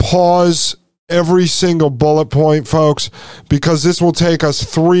want to pause every single bullet point, folks, because this will take us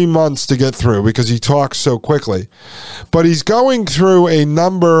 3 months to get through because he talks so quickly. But he's going through a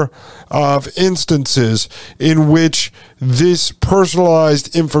number of instances in which this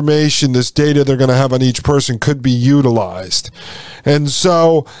personalized information, this data they're going to have on each person could be utilized. And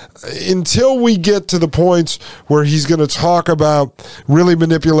so until we get to the points where he's going to talk about really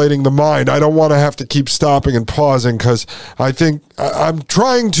manipulating the mind, I don't want to have to keep stopping and pausing because I think I'm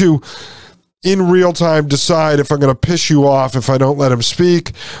trying to in real time decide if I'm going to piss you off if I don't let him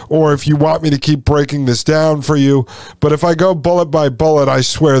speak or if you want me to keep breaking this down for you. But if I go bullet by bullet, I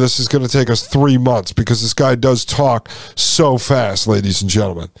swear this is going to take us 3 months because this guy does talk so fast, ladies and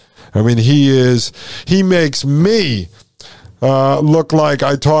gentlemen. I mean, he makes me look like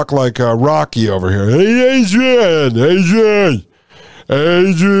I talk like Rocky over here. Hey, Adrian,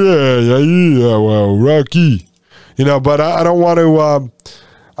 well, Rocky. You know, but I don't want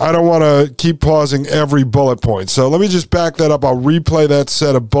to keep pausing every bullet point. So let me just back that up. I'll replay that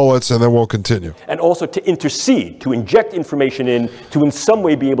set of bullets, and then we'll continue. And also to intercede, to inject information in some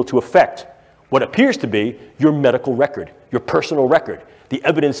way be able to affect what appears to be your medical record, your personal record, the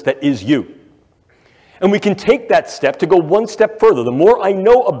evidence that is you. And we can take that step to go one step further. The more I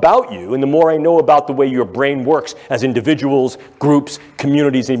know about you and the more I know about the way your brain works as individuals, groups,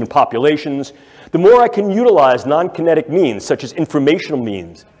 communities, and even populations, the more I can utilize non-kinetic means such as informational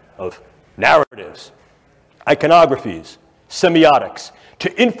means of narratives, iconographies, semiotics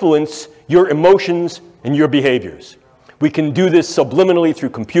to influence your emotions and your behaviors. We can do this subliminally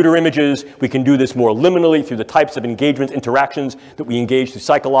through computer images. We can do this more liminally through the types of engagements, interactions that we engage through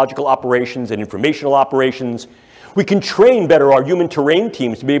psychological operations and informational operations. We can train better our human terrain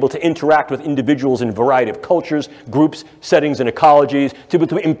teams to be able to interact with individuals in a variety of cultures, groups, settings, and ecologies to be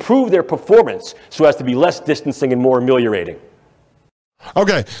able to improve their performance so as to be less distancing and more ameliorating.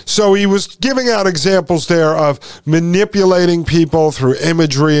 Okay, so he was giving out examples there of manipulating people through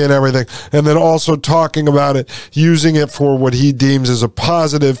imagery and everything, and then also talking about it, using it for what he deems as a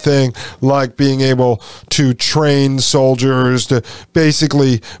positive thing, like being able to train soldiers to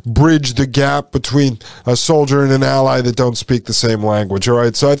basically bridge the gap between a soldier and an ally that don't speak the same language. All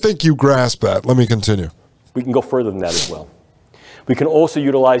right, so I think you grasp that. Let me continue. We can go further than that as well. We can also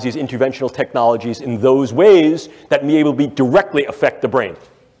utilize these interventional technologies in those ways that may able to directly affect the brain.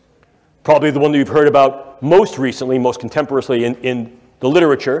 Probably the one that you've heard about most recently, most contemporaneously in the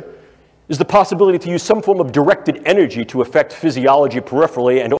literature, is the possibility to use some form of directed energy to affect physiology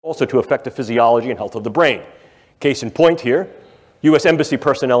peripherally and also to affect the physiology and health of the brain. Case in point here, U.S. Embassy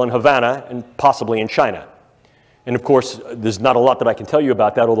personnel in Havana and possibly in China. And of course, there's not a lot that I can tell you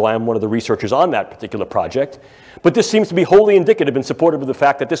about that, although I am one of the researchers on that particular project. But this seems to be wholly indicative and supportive of the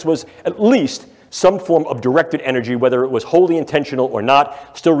fact that this was at least some form of directed energy, whether it was wholly intentional or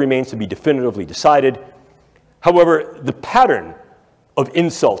not, still remains to be definitively decided. However, the pattern of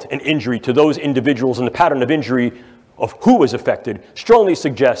insult and injury to those individuals and the pattern of injury of who was affected strongly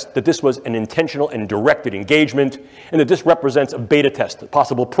suggests that this was an intentional and directed engagement, and that this represents a beta test, a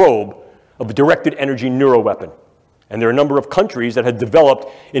possible probe of a directed energy neuroweapon. And there are a number of countries that had developed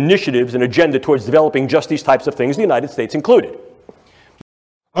initiatives and agenda towards developing just these types of things, the United States included.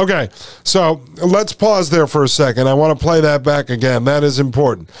 Okay, so let's pause there for a second. I want to play that back again. That is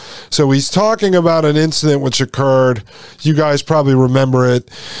important. So he's talking about an incident which occurred, you guys probably remember it,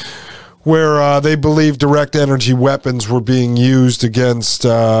 where they believe direct energy weapons were being used against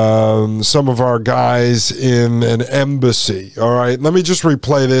some of our guys in an embassy. All right, let me just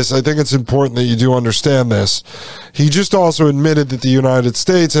replay this. I think it's important that you do understand this. He just also admitted that the United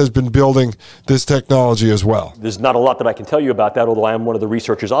States has been building this technology as well. There's not a lot that I can tell you about that, although I am one of the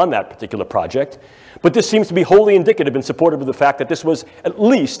researchers on that particular project. But this seems to be wholly indicative and supportive of the fact that this was at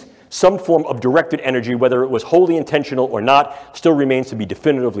least some form of directed energy, whether it was wholly intentional or not, still remains to be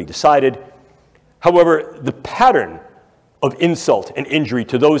definitively decided. However, the pattern of insult and injury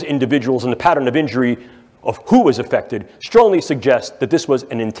to those individuals and the pattern of injury of who was affected strongly suggests that this was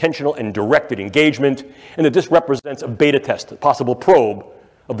an intentional and directed engagement, and that this represents a beta test, a possible probe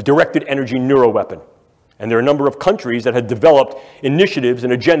of a directed energy neuroweapon. And there are a number of countries that had developed initiatives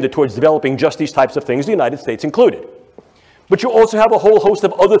and agenda towards developing just these types of things, the United States included. But you also have a whole host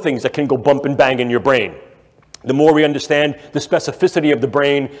of other things that can go bump and bang in your brain. The more we understand the specificity of the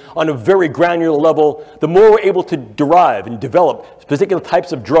brain on a very granular level, the more we're able to derive and develop particular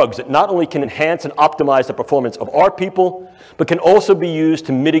types of drugs that not only can enhance and optimize the performance of our people, but can also be used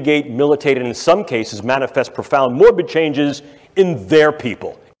to mitigate, militate, and in some cases manifest profound morbid changes in their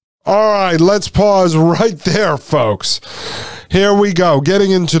people. All right, let's pause right there, folks. Here we go,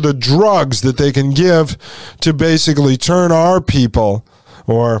 getting into the drugs that they can give to basically turn our people,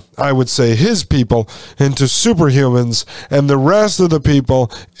 or I would say his people, into superhumans and the rest of the people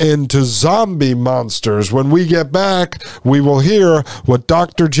into zombie monsters. When we get back, we will hear what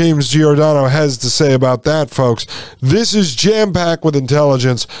Dr. James Giordano has to say about that, folks. This is jam-packed with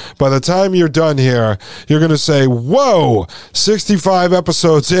intelligence. By the time you're done here, you're going to say, whoa, 65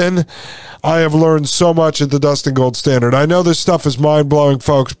 episodes in, I have learned so much at the Dustin Gold Standard. I know this stuff is mind-blowing,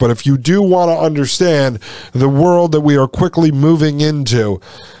 folks, but if you do want to understand the world that we are quickly moving into,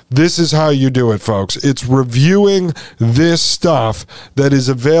 this is how you do it, folks. It's reviewing this stuff that is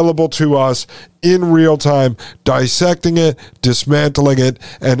available to us in real time, dissecting it, dismantling it,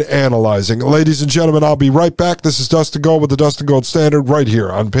 and analyzing. Ladies and gentlemen, I'll be right back. This is Dustin Gold with the Dustin Gold Standard right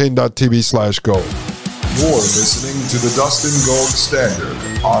here on Pain.tv/gold. You're listening to the Dustin Gold Standard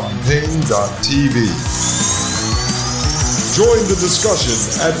on Pain.tv. Join the discussion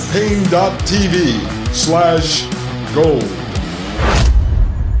at Pain.tv/gold.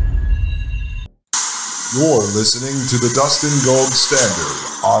 You're listening to the Dustin Gold Standard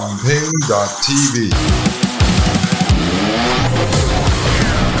on Pain.tv.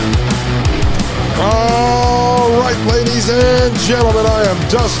 All right, ladies and gentlemen, I am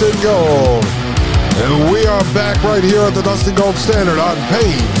Dustin Gold. And we are back right here at the Dustin Gold Standard on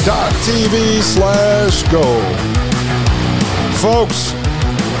Pain.tv/gold. Folks,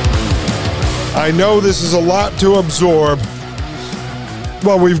 I know this is a lot to absorb.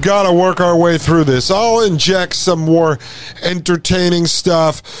 Well, we've got to work our way through this. I'll inject some more entertaining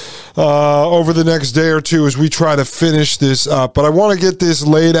stuff over the next day or two as we try to finish this up. But I want to get this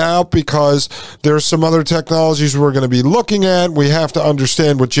laid out because there's some other technologies we're going to be looking at. We have to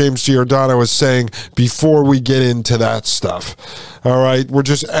understand what James Giordano is saying before we get into that stuff. All right, we're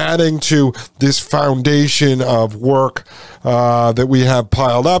just adding to this foundation of work that we have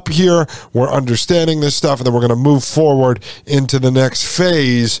piled up here. We're understanding this stuff, and then we're going to move forward into the next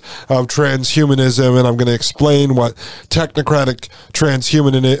phase of transhumanism, and I'm going to explain what technocratic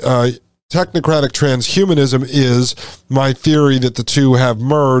transhumanism is, my theory that the two have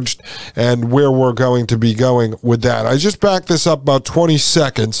merged, and where we're going to be going with that. I just backed this up about 20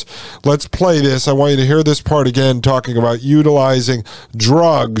 seconds. Let's play this. I want you to hear this part again, talking about utilizing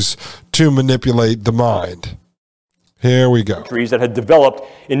drugs to manipulate the mind. Here we go. Countries that had developed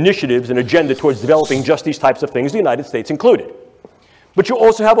initiatives and agenda towards developing just these types of things, the United States included. But you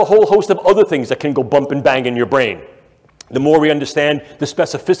also have a whole host of other things that can go bump and bang in your brain. The more we understand the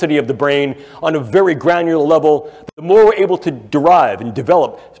specificity of the brain on a very granular level, the more we're able to derive and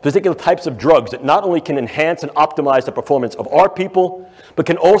develop particular types of drugs that not only can enhance and optimize the performance of our people, but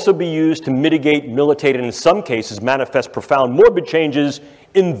can also be used to mitigate, militate, and in some cases manifest profound morbid changes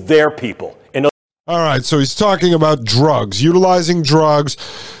in their people. All right, so he's talking about drugs, utilizing drugs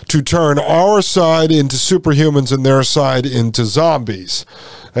to turn our side into superhumans and their side into zombies.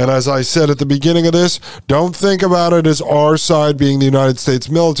 And as I said at the beginning of this, don't think about it as our side being the United States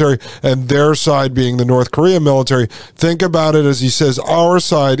military and their side being the North Korean military. Think about it as he says, our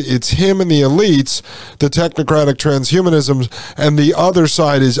side, it's him and the elites, the technocratic transhumanisms, and the other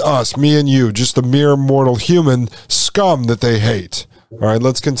side is us, me and you, just the mere mortal human scum that they hate. All right,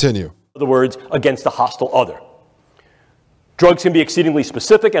 let's continue. In other words, against a hostile other. Drugs can be exceedingly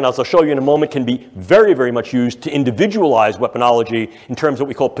specific, and as I'll show you in a moment, can be very, very much used to individualize weaponology in terms of what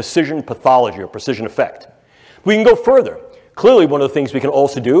we call precision pathology or precision effect. We can go further. Clearly, one of the things we can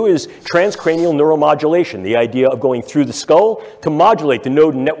also do is transcranial neuromodulation, the idea of going through the skull to modulate the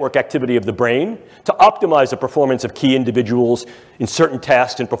node and network activity of the brain, to optimize the performance of key individuals in certain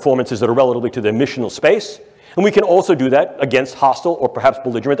tasks and performances that are relative to their missional space. And we can also do that against hostile or perhaps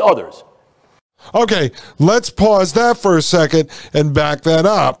belligerent others. Okay, let's pause that for a second and back that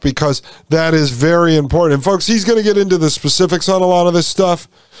up because that is very important. And folks, he's going to get into the specifics on a lot of this stuff,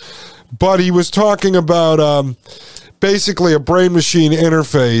 but he was talking about basically a brain-machine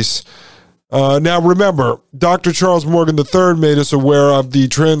interface. Now remember, Dr. Charles Morgan III made us aware of the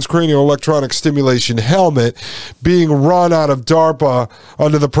transcranial electronic stimulation helmet being run out of DARPA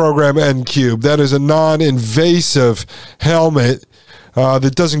under the program N-Cube. That is a non-invasive helmet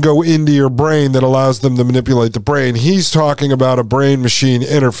that doesn't go into your brain that allows them to manipulate the brain. He's talking about a brain-machine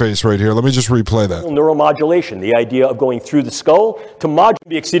interface right here. Let me just replay that. Neuromodulation, the idea of going through the skull to modulate,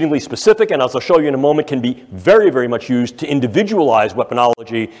 be exceedingly specific, and as I'll show you in a moment, can be very, very much used to individualize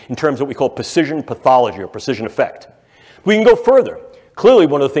weaponology in terms of what we call precision pathology or precision effect. We can go further. Clearly,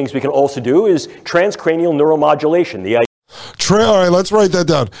 one of the things we can also do is transcranial neuromodulation. The idea all right, let's write that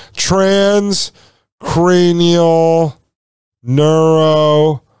down. Transcranial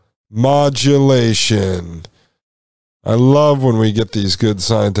neuromodulation. I love when we get these good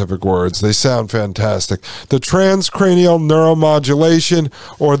scientific words. They sound fantastic. The transcranial neuromodulation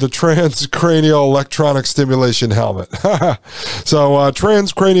or the transcranial electronic stimulation helmet. So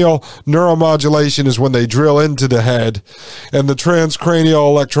transcranial neuromodulation is when they drill into the head, and the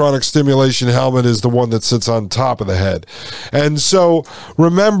transcranial electronic stimulation helmet is the one that sits on top of the head. And so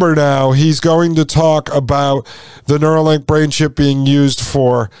remember now, he's going to talk about the Neuralink brain chip being used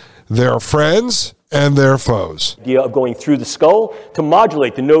for their friends and their foes. The idea of going through the skull to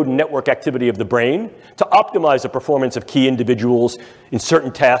modulate the node and network activity of the brain, to optimize the performance of key individuals in certain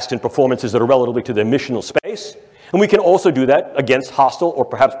tasks and performances that are relative to their missional space. And we can also do that against hostile or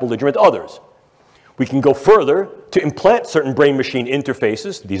perhaps belligerent others. We can go further to implant certain brain-machine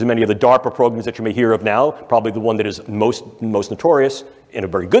interfaces. These are many of the DARPA programs that you may hear of now. Probably the one that is most notorious, in a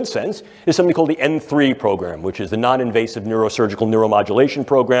very good sense, is something called the N3 program, which is the non-invasive neurosurgical neuromodulation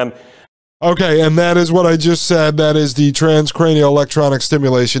program. Okay, and that is what I just said. That is the transcranial electronic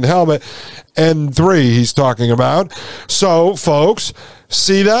stimulation helmet, N3 he's talking about. So, folks,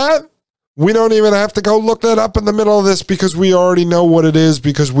 see that? We don't even have to go look that up in the middle of this because we already know what it is,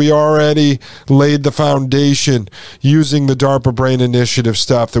 because we already laid the foundation using the DARPA Brain Initiative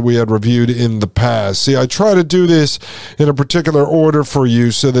stuff that we had reviewed in the past. See, I try to do this in a particular order for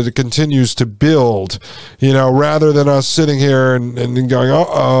you so that it continues to build, you know, rather than us sitting here and going,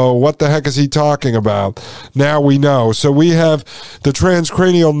 uh-oh, what the heck is he talking about? Now we know. So we have the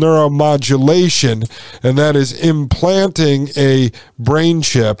transcranial neuromodulation, and that is implanting a brain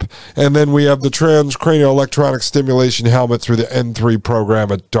chip, and then we have the transcranial electronic stimulation helmet through the N3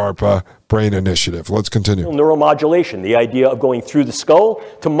 program at DARPA Brain Initiative. Let's continue. Neuromodulation, the idea of going through the skull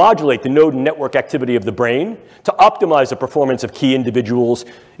to modulate the node and network activity of the brain, to optimize the performance of key individuals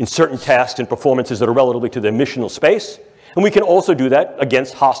in certain tasks and performances that are relative to their missional space. And we can also do that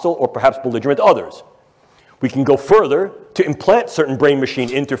against hostile or perhaps belligerent others. We can go further to implant certain brain-machine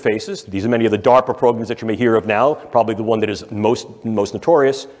interfaces. These are many of the DARPA programs that you may hear of now. Probably the one that is most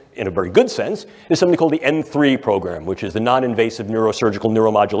notorious, in a very good sense, is something called the N3 program, which is the non-invasive neurosurgical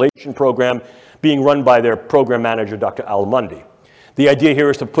neuromodulation program being run by their program manager, Dr. Al Mundy. The idea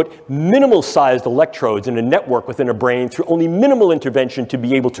here is to put minimal-sized electrodes in a network within a brain through only minimal intervention to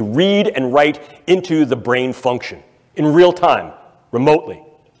be able to read and write into the brain function in real time, remotely.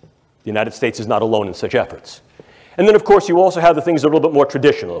 The United States is not alone in such efforts. And then, of course, you also have the things that are a little bit more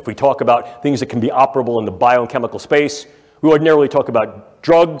traditional. If we talk about things that can be operable in the biochemical space, we ordinarily talk about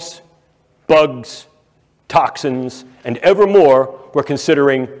drugs, bugs, toxins, and ever more, we're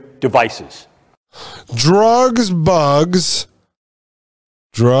considering devices. Drugs, bugs,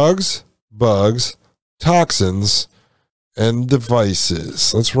 toxins, and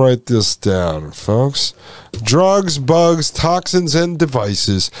devices. Let's write this down, folks. Drugs, bugs, toxins, and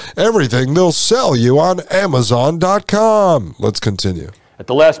devices. Everything they'll sell you on Amazon.com. Let's continue. At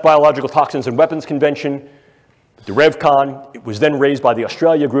the last Biological Toxins and Weapons Convention, the RevCon, it was then raised by the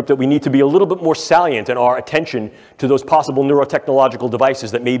Australia group that we need to be a little bit more salient in our attention to those possible neurotechnological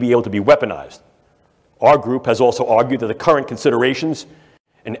devices that may be able to be weaponized. Our group has also argued that the current considerations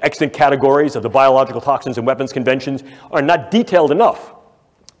and extant categories of the Biological Toxins and Weapons Conventions are not detailed enough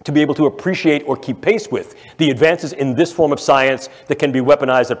to be able to appreciate or keep pace with the advances in this form of science that can be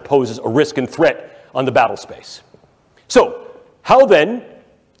weaponized that poses a risk and threat on the battle space. So, how then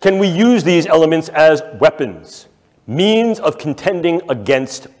can we use these elements as weapons, means of contending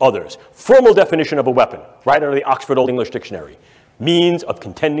against others? Formal definition of a weapon, right out of the Oxford Old English Dictionary. Means of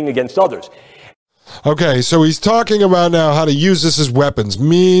contending against others. Okay, so he's talking about now how to use this as weapons.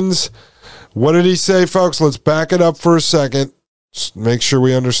 Means, what did he say, folks? Let's back it up for a second. Just make sure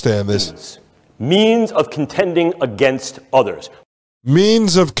we understand this. Means of contending against others.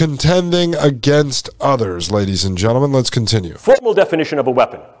 Means of contending against others, ladies and gentlemen. Let's continue. Formal definition of a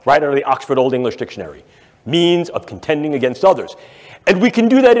weapon, right out of the Oxford Old English Dictionary. Means of contending against others. And we can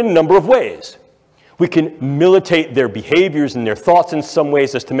do that in a number of ways. We can militate their behaviors and their thoughts in some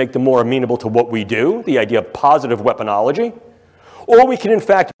ways as to make them more amenable to what we do, the idea of positive weaponology. Or we can, in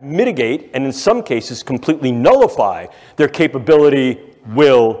fact, mitigate and in some cases completely nullify their capability,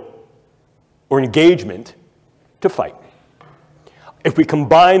 will, or engagement to fight. If we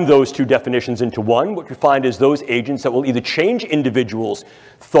combine those two definitions into one, what we find is those agents that will either change individuals'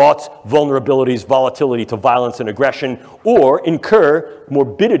 thoughts, vulnerabilities, volatility to violence and aggression, or incur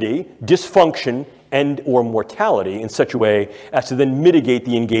morbidity, dysfunction, and or mortality in such a way as to then mitigate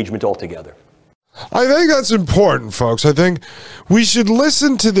the engagement altogether. I think that's important, folks. I think we should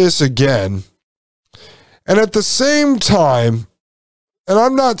listen to this again. And at the same time, and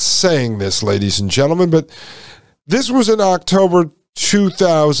I'm not saying this, ladies and gentlemen, but this was in October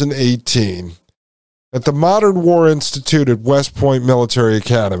 2018 at the Modern War Institute at West Point Military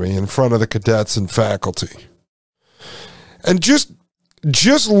Academy in front of the cadets and faculty. And just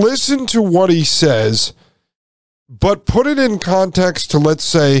listen to what he says, but put it in context to, let's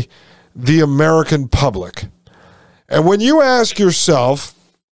say, the American public. And when you ask yourself,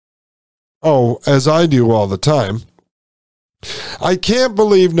 as I do all the time, I can't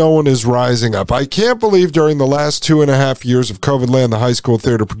believe no one is rising up. I can't believe during the last 2.5 years of COVID land, the high school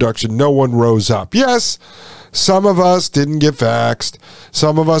theater production, no one rose up. Yes, some of us didn't get vaxxed.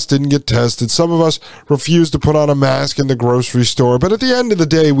 Some of us didn't get tested. Some of us refused to put on a mask in the grocery store. But at the end of the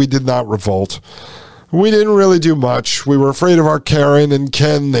day, we did not revolt. We didn't really do much. We were afraid of our Karen and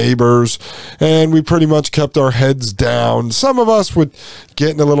Ken neighbors, and we pretty much kept our heads down. Some of us would get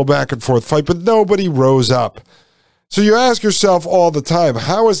in a little back and forth fight, but nobody rose up. So you ask yourself all the time,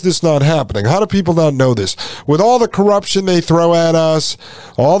 how is this not happening? How do people not know this? With all the corruption they throw at us,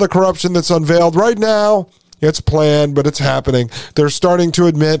 all the corruption that's unveiled right now, it's planned, but it's happening. They're starting to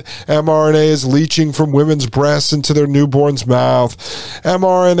admit mRNA is leaching from women's breasts into their newborn's mouth.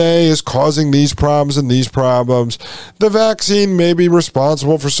 mRNA is causing these problems and these problems. The vaccine may be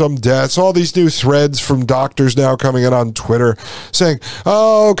responsible for some deaths. All these new threads from doctors now coming in on Twitter saying,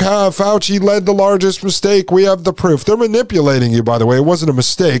 Fauci led the largest mistake. We have the proof. They're manipulating you, by the way. It wasn't a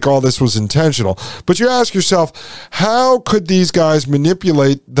mistake. All this was intentional. But you ask yourself, how could these guys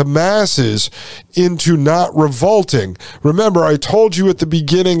manipulate the masses into not revolting? Remember, I told you at the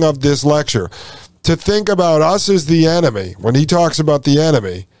beginning of this lecture to think about us as the enemy. When he talks about the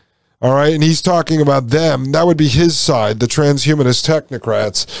enemy, all right, and he's talking about them, that would be his side, the transhumanist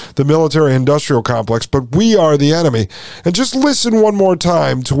technocrats, the military-industrial complex, but we are the enemy. And just listen one more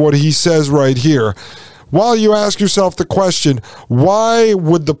time to what he says right here. While you ask yourself the question, why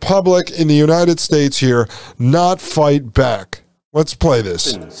would the public in the United States here not fight back? Let's play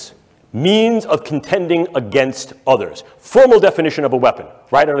this. Means of contending against others. Formal definition of a weapon,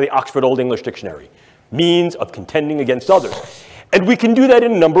 right out of the Oxford Old English Dictionary. Means of contending against others. And we can do that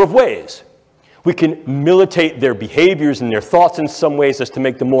in a number of ways. We can militate their behaviors and their thoughts in some ways as to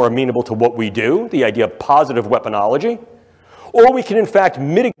make them more amenable to what we do, the idea of positive weaponology. Or we can, in fact,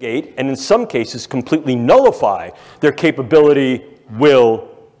 mitigate and in some cases completely nullify their capability, will,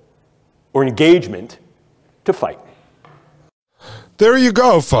 or engagement to fight. There you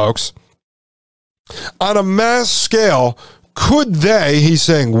go, folks. On a mass scale, could they, he's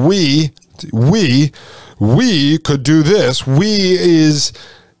saying we could do this. We is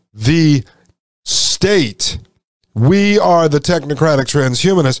the state, we are the technocratic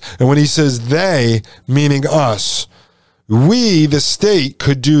transhumanists, and when he says they, meaning us, we, the state,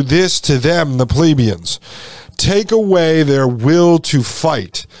 could do this to them, the plebeians. Take away their will to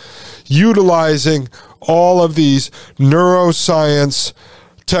fight, utilizing all of these neuroscience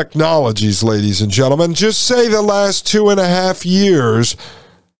technologies, ladies and gentlemen. Just say the last 2.5 years,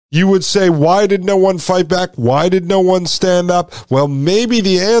 you would say, why did no one fight back? Why did no one stand up? Well, maybe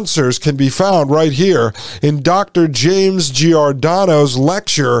the answers can be found right here in Dr. James Giordano's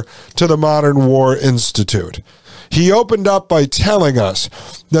lecture to the Modern War Institute. He opened up by telling us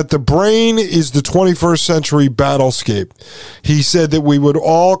that the brain is the 21st century battlescape. He said that we would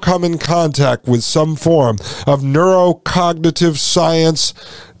all come in contact with some form of neurocognitive science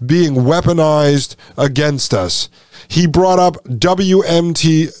being weaponized against us. He brought up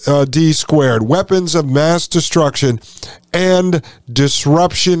WMD squared, weapons of mass destruction and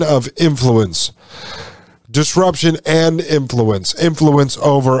disruption of influence. Disruption and influence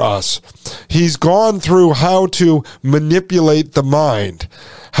over us. He's gone through how to manipulate the mind,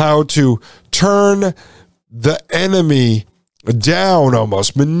 how to turn the enemy down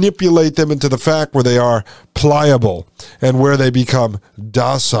almost, manipulate them into the fact where they are pliable and where they become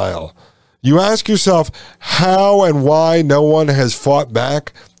docile. You ask yourself how and why no one has fought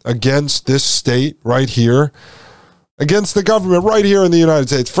back against this state right here, against the government right here in the United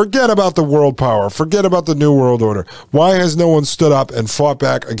States. Forget about the world power. Forget about the New World Order. Why has no one stood up and fought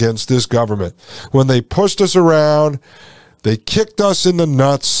back against this government? When they pushed us around, they kicked us in the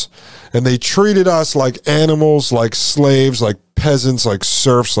nuts, and they treated us like animals, like slaves, like peasants, like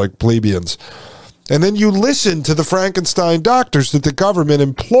serfs, like plebeians. And then you listen to the Frankenstein doctors that the government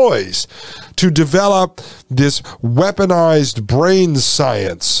employs to develop this weaponized brain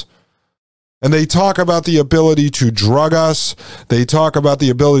science. And they talk about the ability to drug us. They talk about the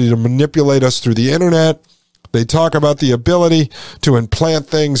ability to manipulate us through the internet. They talk about the ability to implant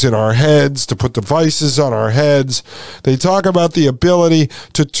things in our heads, to put devices on our heads. They talk about the ability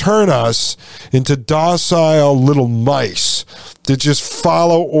to turn us into docile little mice that just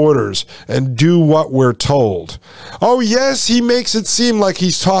follow orders and do what we're told. Oh, yes, he makes it seem like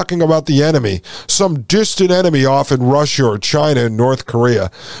he's talking about the enemy, some distant enemy off in Russia or China and North Korea.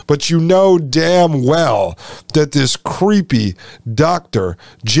 But you know damn well that this creepy Dr.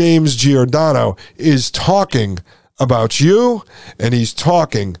 James Giordano is talking about you, and he's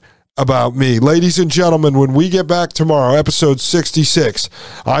talking about me. Ladies and gentlemen, when we get back tomorrow, episode 66,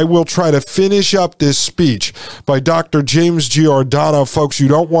 I will try to finish up this speech by Dr. James Giordano. Folks, you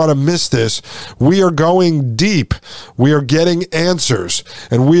don't want to miss this. We are going deep. We are getting answers,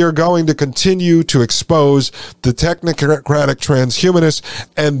 and we are going to continue to expose the technocratic transhumanists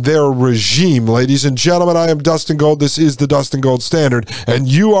and their regime. Ladies and gentlemen, I am Dustin Gold. This is the Dustin Gold Standard, and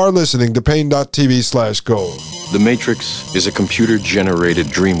you are listening to Pain.tv/gold. The Matrix is a computer-generated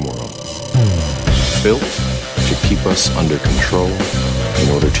dream world built to keep us under control in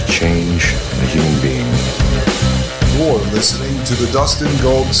order to change a human being. You're listening to the Dustin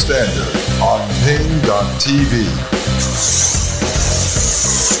Gold Standard on Pain.tv.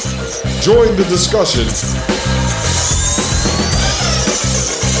 Join the discussion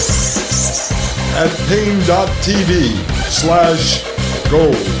at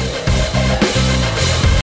Pain.tv/gold.